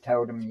 and I've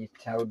told them you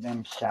told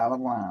them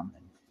shalom.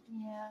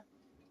 Yeah.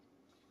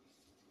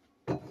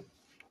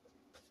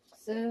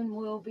 Soon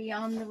we'll be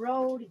on the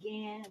road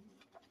again.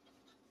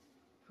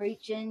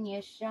 preaching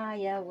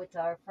YASHAYA with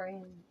our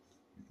friends.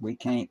 We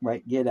can't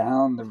wait to get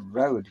on the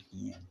road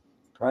again.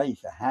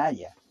 Praise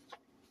YASHAYA.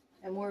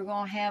 And we're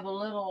going to have a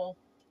little,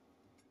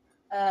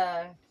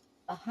 a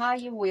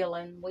higher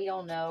willing. We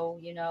don't know,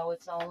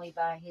 it's only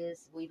by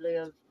His we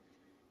live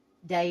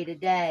day to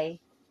day.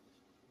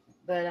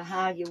 But a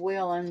higher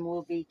willing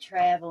will be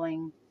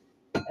traveling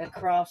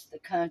across the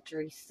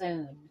country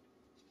soon.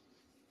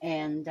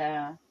 And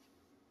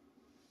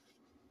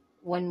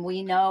when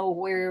we know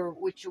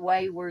which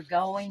way we're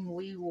going,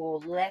 we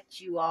will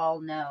let you all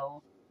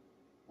know.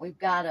 We've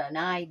got an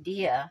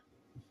idea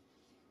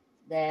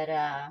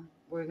that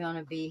we're going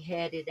to be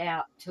headed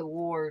out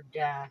toward,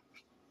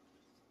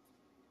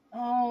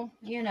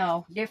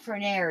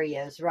 different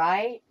areas,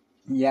 right?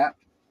 Yep,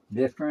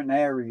 different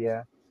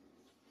area.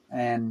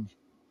 And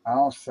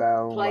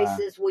also,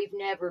 Places we've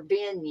never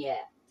been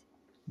yet.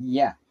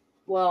 yeah.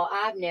 Well,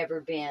 I've never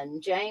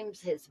been.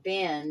 James has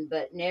been,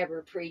 but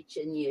never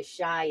preaching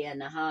YASHAYA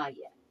and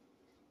YASHAYA.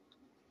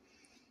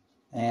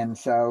 And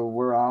so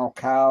we're all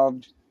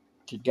called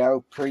to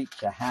go preach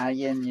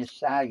YASHAYA and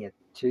YASHAYA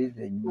to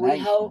the nation. We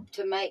hope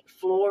to make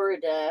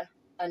Florida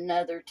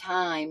another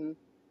time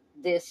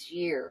this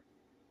year.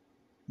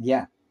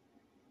 Yeah.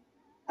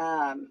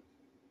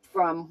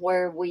 From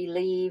where we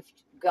leave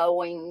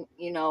going,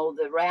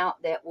 the route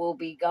that we'll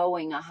be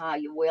going,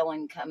 YASHAYA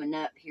willing, coming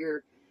up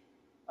here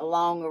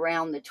along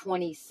around the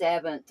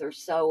 27th or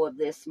so of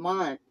this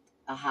month,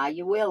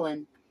 YASHAYA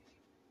willing,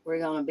 we're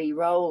going to be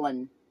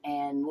rolling,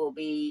 and we'll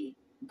be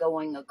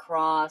going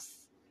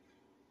across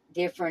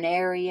different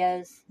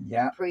areas,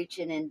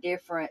 preaching in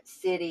different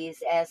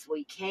cities as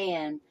we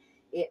can.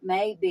 It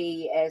may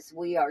be as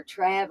we are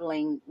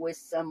traveling with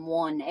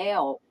someone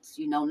else,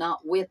 not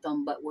with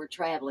them, but we're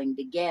traveling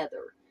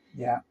together.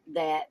 Yeah.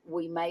 That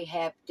we may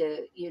have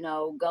to,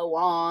 go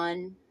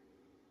on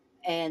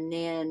and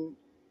then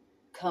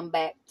come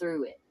back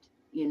through it,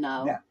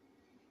 Yeah.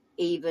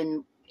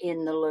 Even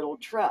in the little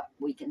truck,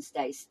 we can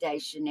stay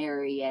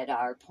stationary at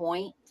our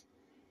point,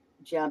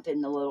 jump in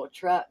the little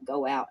truck,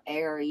 go out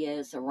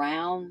areas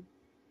around,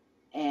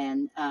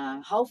 and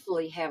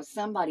hopefully have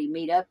somebody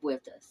meet up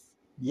with us.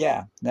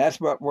 Yeah, that's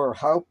what we're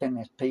hoping,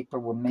 is people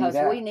will meet up.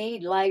 Because we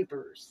need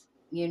laborers,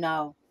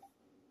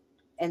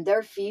 and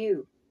they're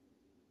few.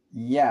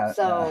 Yeah,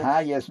 so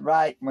YASHAYA's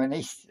right. When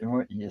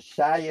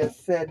YASHAYA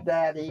said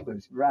that, he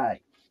was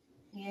right.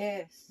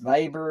 Yes.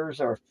 Laborers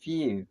are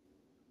few.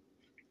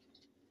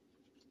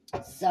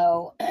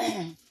 So.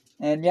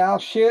 And y'all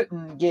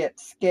shouldn't get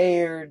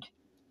scared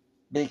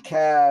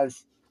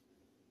because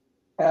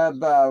of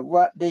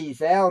what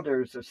these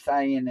elders are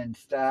saying and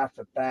stuff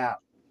about.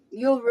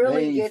 You'll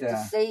really get to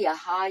see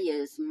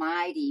YASHAYA's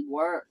mighty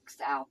works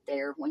out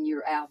there when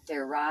you're out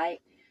there, right?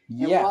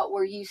 Yeah. And what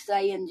were you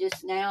saying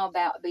just now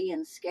about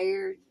being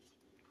scared?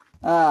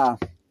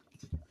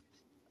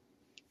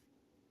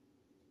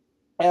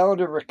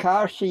 Elder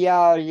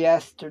Ricascio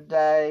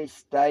yesterday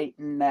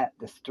stating that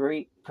the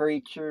street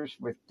preachers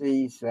with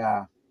these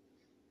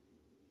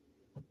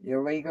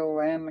illegal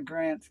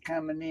immigrants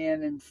coming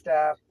in and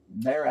stuff,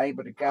 they're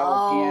able to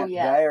go again.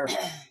 Yeah. They're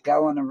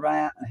going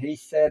around. He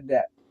said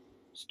that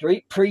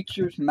street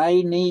preachers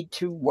may need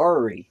to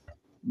worry.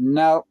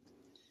 No,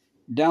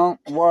 don't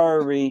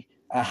worry.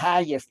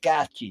 YASHAYA's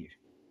got you.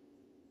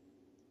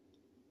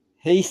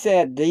 He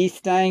said these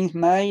things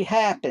may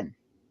happen.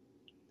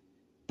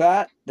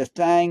 But the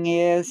thing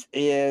is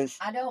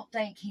I don't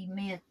think he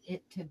meant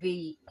it to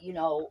be,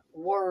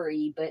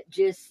 worry, but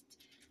just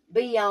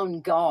be on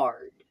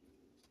guard,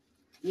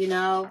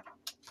 and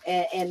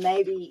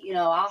maybe,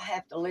 I'll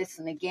have to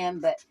listen again,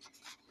 but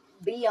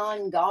be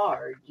on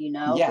guard,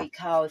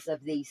 because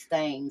of these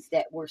things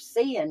that we're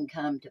seeing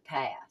come to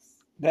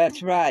pass.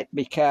 That's right,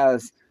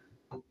 because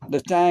the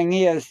thing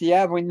is,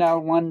 we know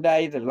one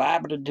day there's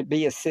liable to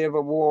be a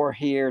civil war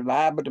here,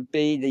 liable to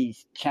be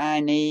these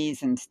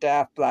Chinese and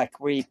stuff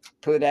like we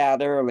put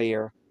out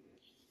earlier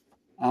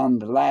on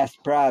the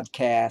last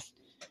broadcast.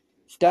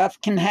 Stuff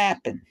can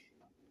happen.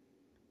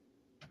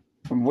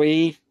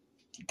 We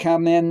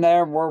come in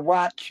there, we're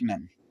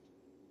watchmen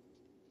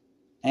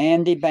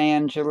and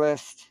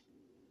evangelists,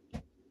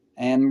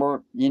 and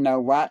we're,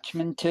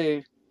 watchmen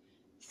too.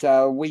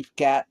 So we've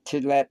got to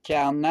let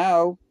y'all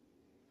know,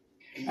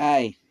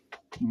 hey,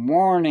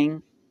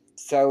 warning,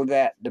 so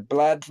that the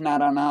blood's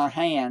not on our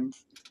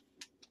hands,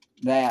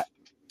 that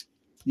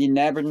you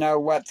never know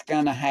what's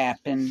going to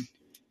happen.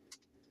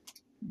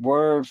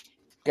 We're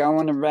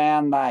going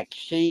around like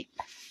sheep,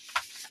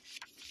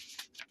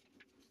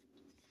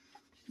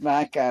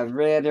 like I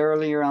read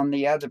earlier on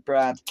the other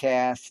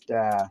broadcast.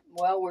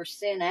 Well, we're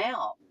sent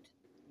out.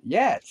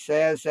 Yeah, it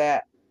says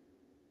that.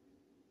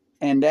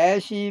 And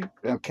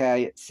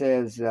it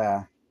says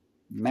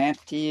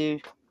Matthew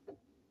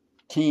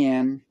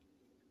 10.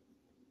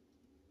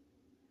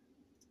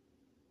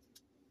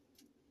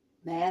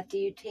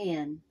 Matthew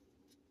 10.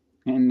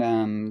 And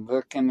I'm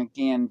looking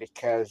again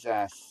because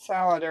I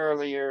saw it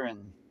earlier,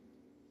 and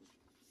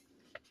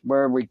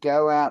where we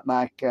go out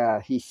like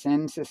he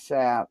sends us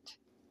out.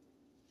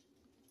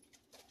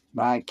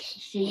 like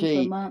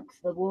sheep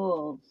amongst the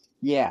wolves.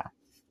 Yeah.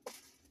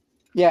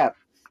 Yeah.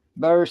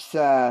 Verse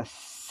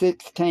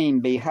 16,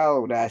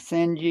 behold, I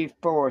send you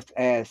forth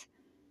as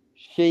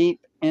sheep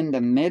in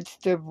the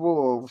midst of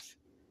wolves.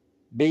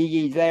 Be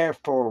ye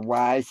therefore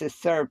wise as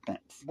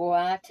serpents. Boy,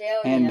 I tell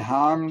you. And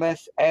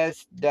harmless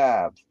as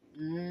doves.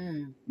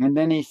 Mm. And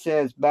then he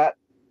says, but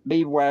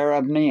beware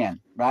of men.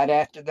 Right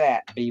after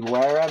that,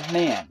 beware of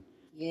men.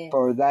 Yes.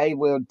 For they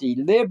will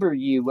deliver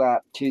you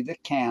up to the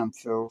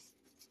councils,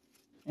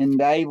 and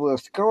they will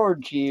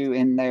scourge you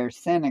in their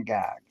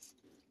synagogues.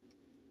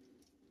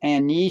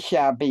 And ye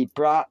shall be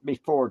brought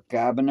before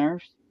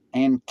governors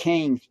and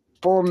kings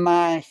for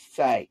my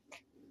sake.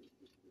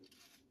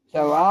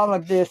 So all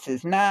of this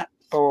is not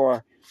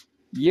for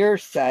your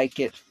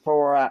sake, it's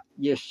for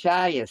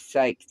YASHAYA's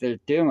sake they're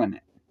doing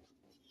it.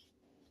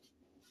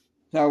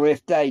 So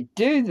if they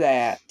do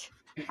that,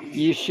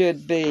 you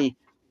should be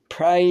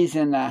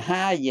praising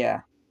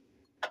YASHAYA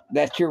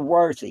that you're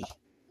worthy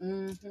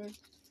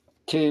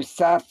to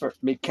suffer,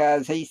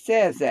 because he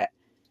says that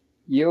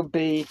you'll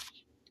be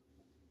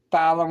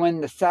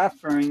following the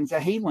sufferings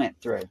that he went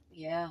through.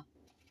 Yeah.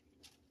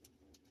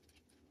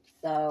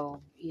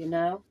 So,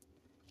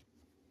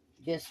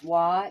 just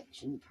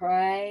watch and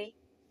pray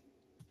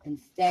and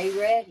stay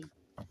ready.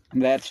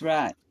 That's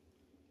right.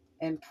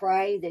 And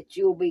pray that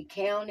you'll be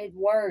counted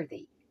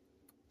worthy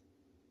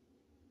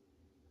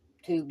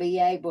to be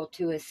able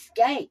to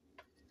escape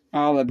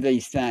all of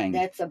these things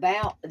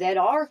that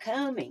are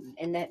coming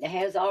and that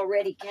has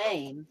already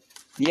came.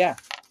 Yeah.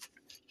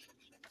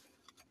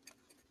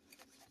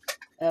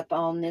 Up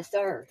on this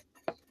earth.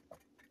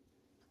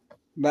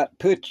 But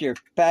put your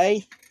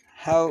faith,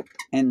 hope,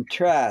 and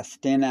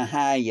trust in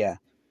YASHAYA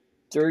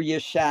through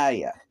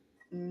YASHAYA.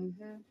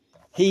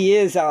 He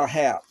is our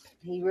help.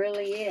 He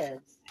really is.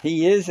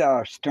 He is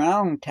our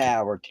strong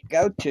tower to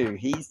go to.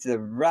 He's the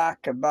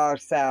rock of our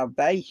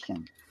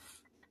salvation.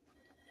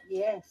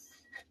 Yes.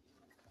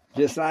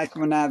 Just like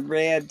when I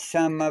read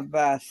some of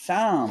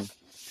Psalm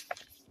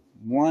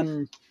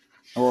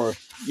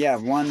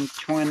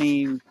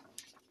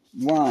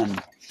 121.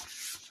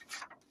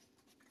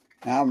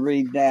 I'll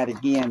read that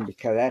again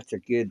because that's a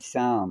good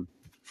psalm.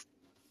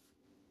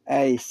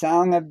 A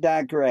song of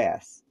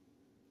digress.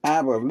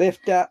 I will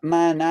lift up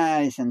mine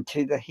eyes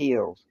unto the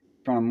hills,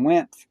 from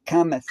whence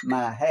cometh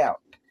my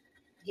help.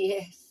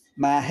 Yes.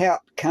 My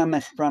help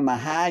cometh from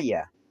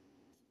YASHAYA,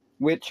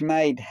 which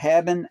made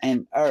heaven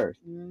and earth.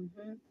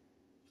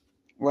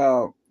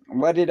 Well,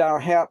 what did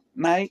our help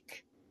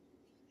make?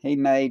 He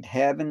made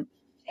heaven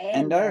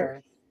and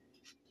earth.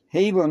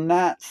 He will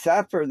not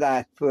suffer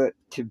thy foot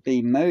to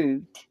be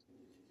moved.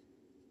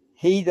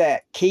 He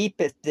that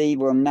keepeth thee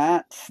will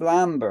not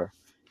slumber.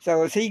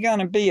 So is he going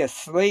to be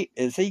asleep?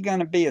 Is he going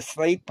to be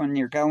asleep when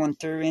you're going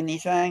through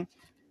anything?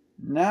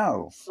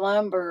 No.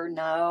 Slumber,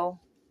 no.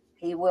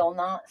 He will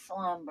not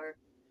slumber.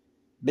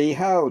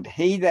 Behold,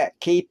 he that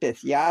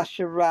keepeth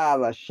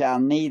YASHAYA shall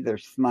neither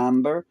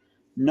slumber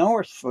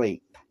nor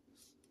sleep.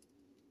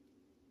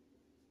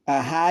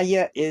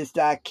 YASHAYA is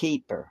thy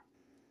keeper.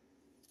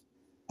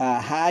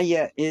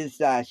 YASHAYA is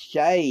thy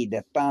shade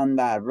upon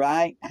thy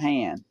right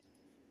hand.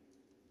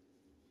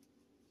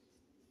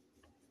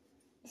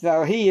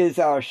 So he is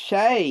our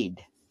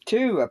shade,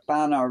 too,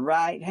 upon our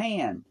right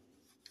hand.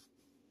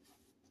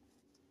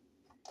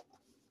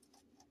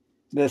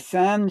 The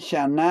sun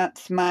shall not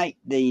smite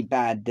thee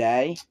by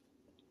day,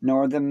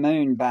 nor the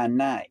moon by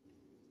night.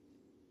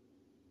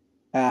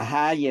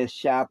 YASHAYA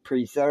shall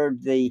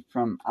preserve thee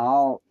from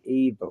all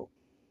evil.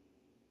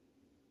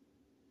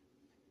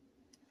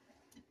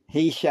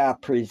 He shall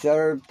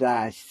preserve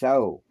thy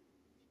soul.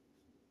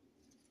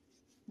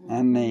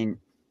 I mean,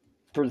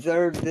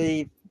 preserve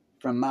thee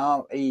from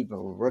all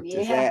evil. What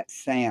does that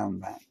sound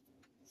like?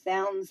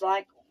 Sounds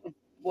like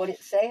what it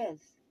says.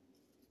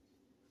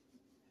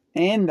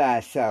 In thy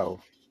soul.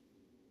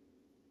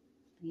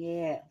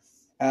 Yes.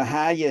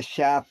 YASHAYA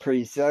shall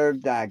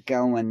preserve thy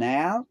going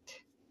out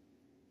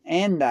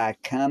and thy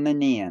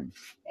coming in.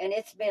 And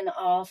it's been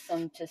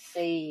awesome to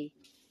see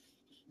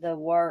the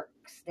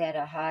works that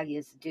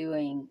YASHAYA's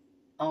doing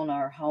on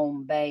our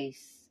home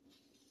base,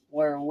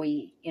 where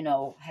we,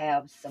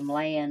 have some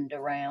land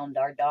around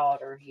our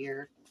daughter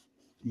here.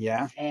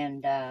 Yeah.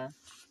 And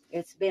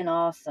it's been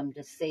awesome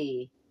to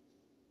see.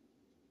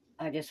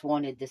 I just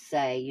wanted to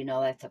say,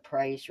 that's a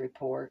praise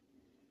report.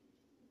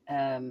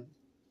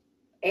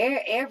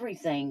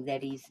 Everything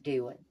that he's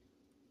doing.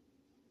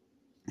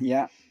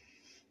 Yeah.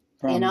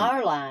 In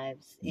our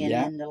lives and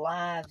in the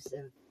lives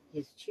of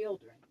his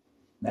children.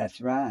 That's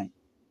right.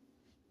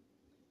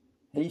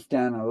 He's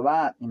done a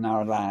lot in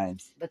our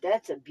lives. But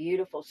that's a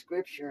beautiful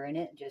scripture, and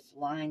it just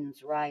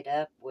lines right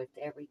up with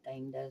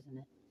everything, doesn't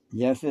it?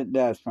 Yes, it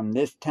does. From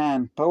this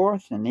time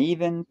forth and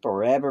even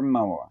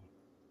forevermore.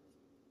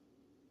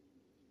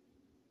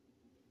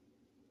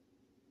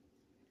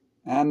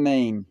 I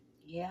mean,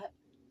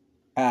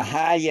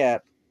 YASHAYA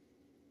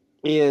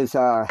is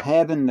our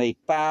Heavenly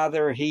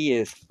Father. He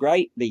is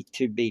greatly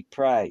to be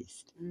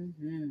praised.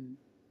 And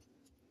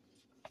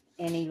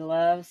he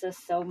loves us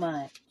so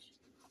much.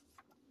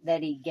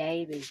 that he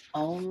gave his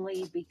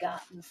only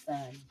begotten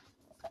Son,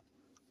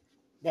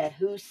 that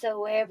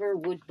whosoever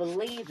would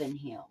believe in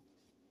him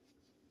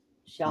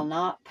shall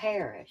not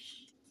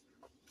perish,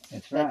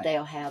 That's but right.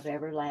 they'll have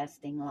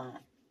everlasting life.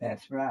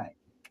 That's right.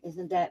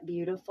 Isn't that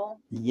beautiful?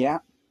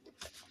 Yep.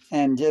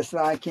 And just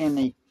like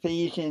in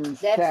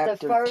Ephesians That's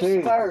chapter the first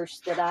 2. verse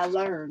that I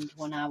learned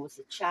when I was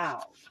a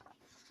child.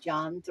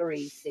 John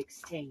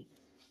 3:16.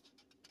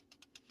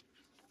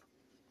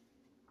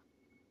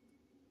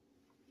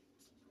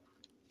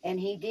 And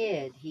he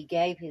did. He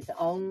gave his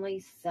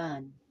only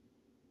Son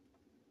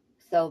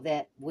so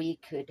that we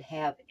could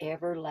have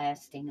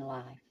everlasting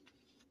life.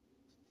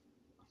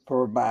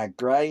 For by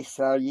grace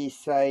are ye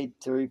saved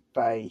through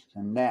faith,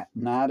 and that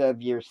not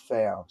of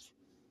yourselves.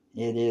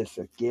 It is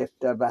a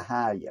gift of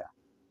YASHAYA,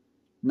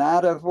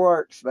 not of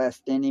works,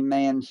 lest any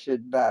man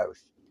should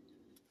boast.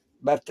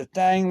 But the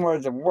thing where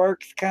the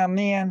works come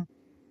in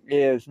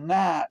is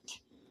not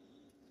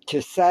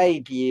to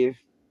save you,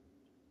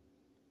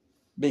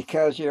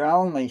 because you're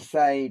only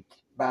saved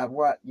by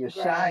what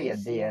YASHAYA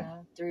Grace, did. yeah,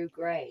 through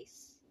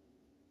grace.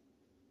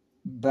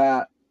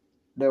 But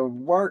the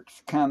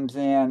works comes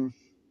in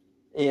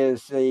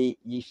is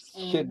you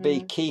should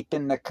be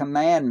keeping the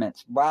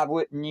commandments. Why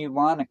wouldn't you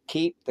want to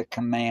keep the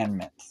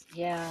commandments?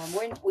 Yeah,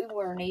 we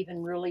weren't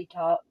even really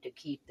taught to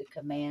keep the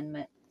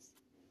commandments.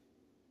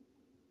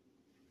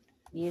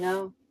 You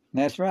know?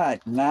 That's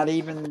right. Not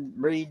even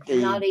read the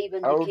Not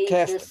even to Old keep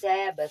Testament. the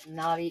Sabbath.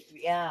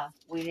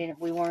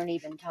 We weren't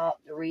even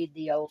taught to read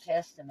the Old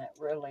Testament,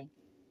 really.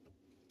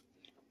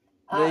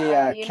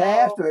 The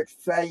Catholics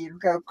say you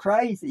go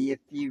crazy if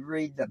you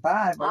read the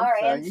Bible,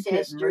 so you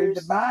shouldn't read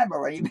the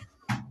Bible even.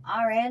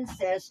 Our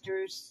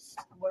ancestors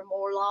were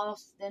more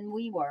lost than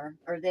we were,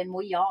 or than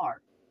we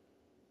are.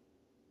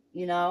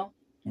 You know?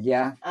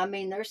 Yeah. I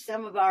mean, there's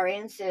some of our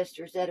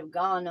ancestors that have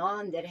gone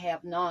on that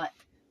have not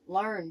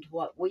learned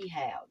what we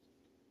have.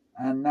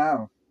 I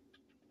know.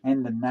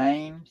 And the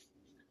names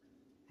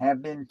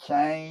have been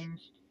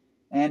changed,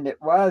 and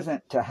it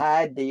wasn't to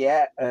hide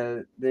it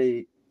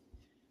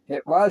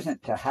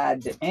wasn't to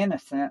hide the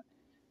innocent.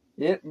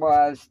 It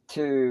was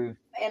to.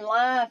 And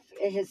life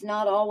has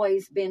not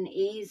always been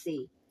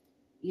easy,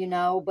 you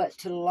know, but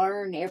to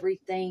learn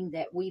everything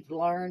that we've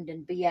learned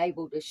and be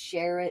able to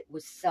share it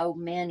with so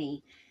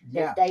many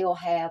that they'll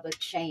have a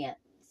chance.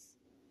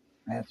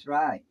 That's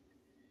right.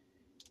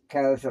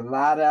 Because a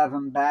lot of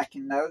them back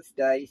in those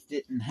days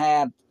didn't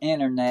have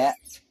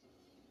internet.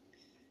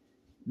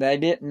 They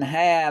didn't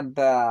have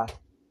cell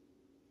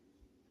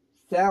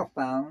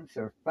phones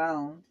or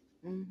phones,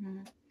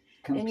 computers.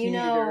 And you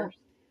know,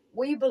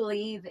 we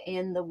believe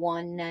in the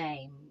one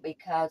name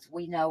because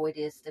we know it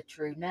is the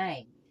true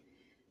name.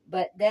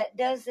 But that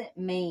doesn't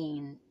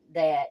mean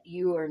that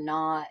you are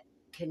not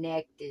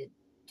connected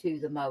to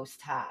the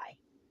Most High.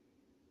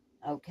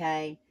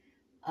 Okay?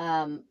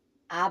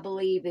 I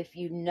believe if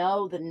you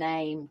know the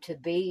name to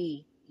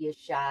be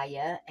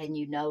YASHAYA and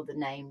you know the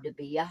name to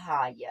be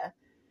YASHAYA,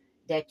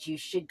 that you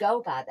should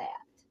go by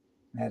that.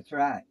 That's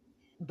right.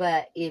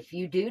 But if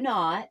you do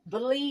not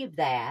believe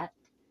that,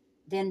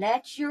 then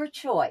that's your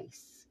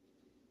choice.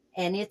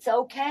 And it's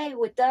okay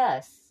with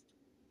us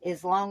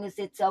as long as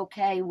it's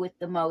okay with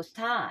the Most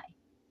High.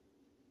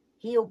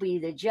 He'll be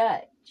the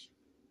judge.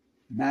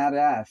 Not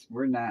us.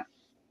 We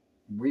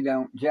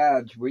don't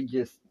judge. We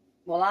just.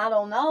 Well, I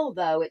don't know,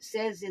 though. It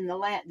says in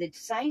the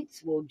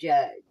saints will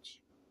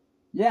judge.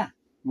 Yeah,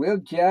 we'll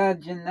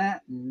judge in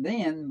that and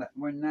then, but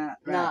we're not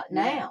Not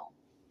now.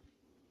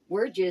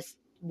 We're just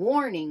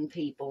warning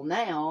people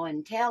now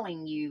and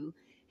telling you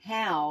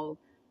how,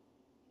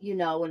 you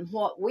know, and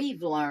what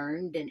we've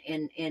learned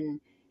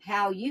and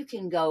how you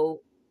can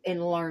go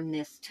and learn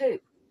this too.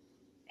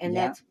 And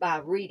that's by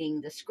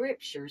reading the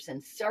scriptures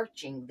and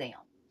searching them.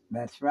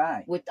 That's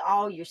right. With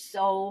all your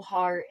soul,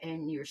 heart,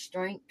 and your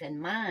strength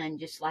and mind,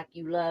 just like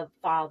you love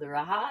Father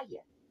YASHAYA.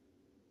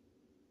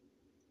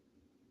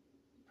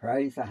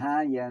 Praise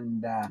YASHAYA.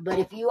 And but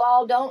if you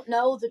all don't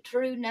know the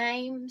true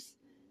names,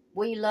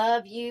 we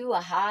love you,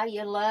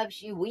 YASHAYA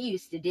loves you. We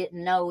used to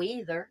didn't know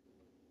either.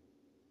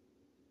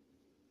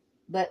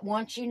 But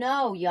once you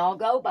know, y'all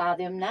go by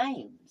them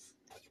names.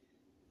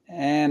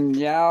 And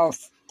y'all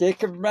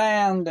stick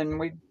around, and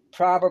we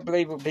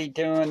probably will be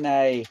doing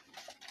a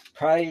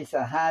Praise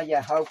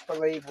YASHAYA.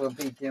 Hopefully we'll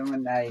be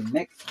doing a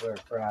Mixler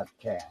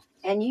broadcast.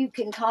 And you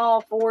can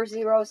call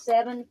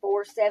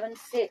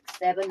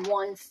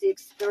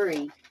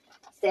 407-476-7163.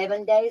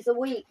 7 days a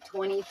week,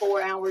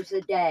 24 hours a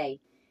day.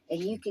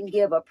 And you can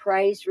give a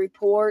praise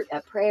report,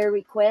 a prayer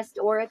request,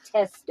 or a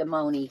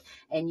testimony.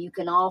 And you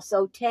can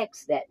also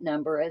text that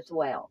number as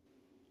well.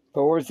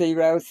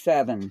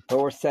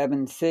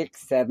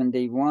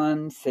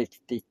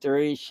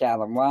 407-476-7163.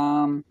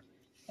 Shalom,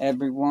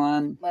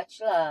 everyone. Much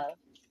love.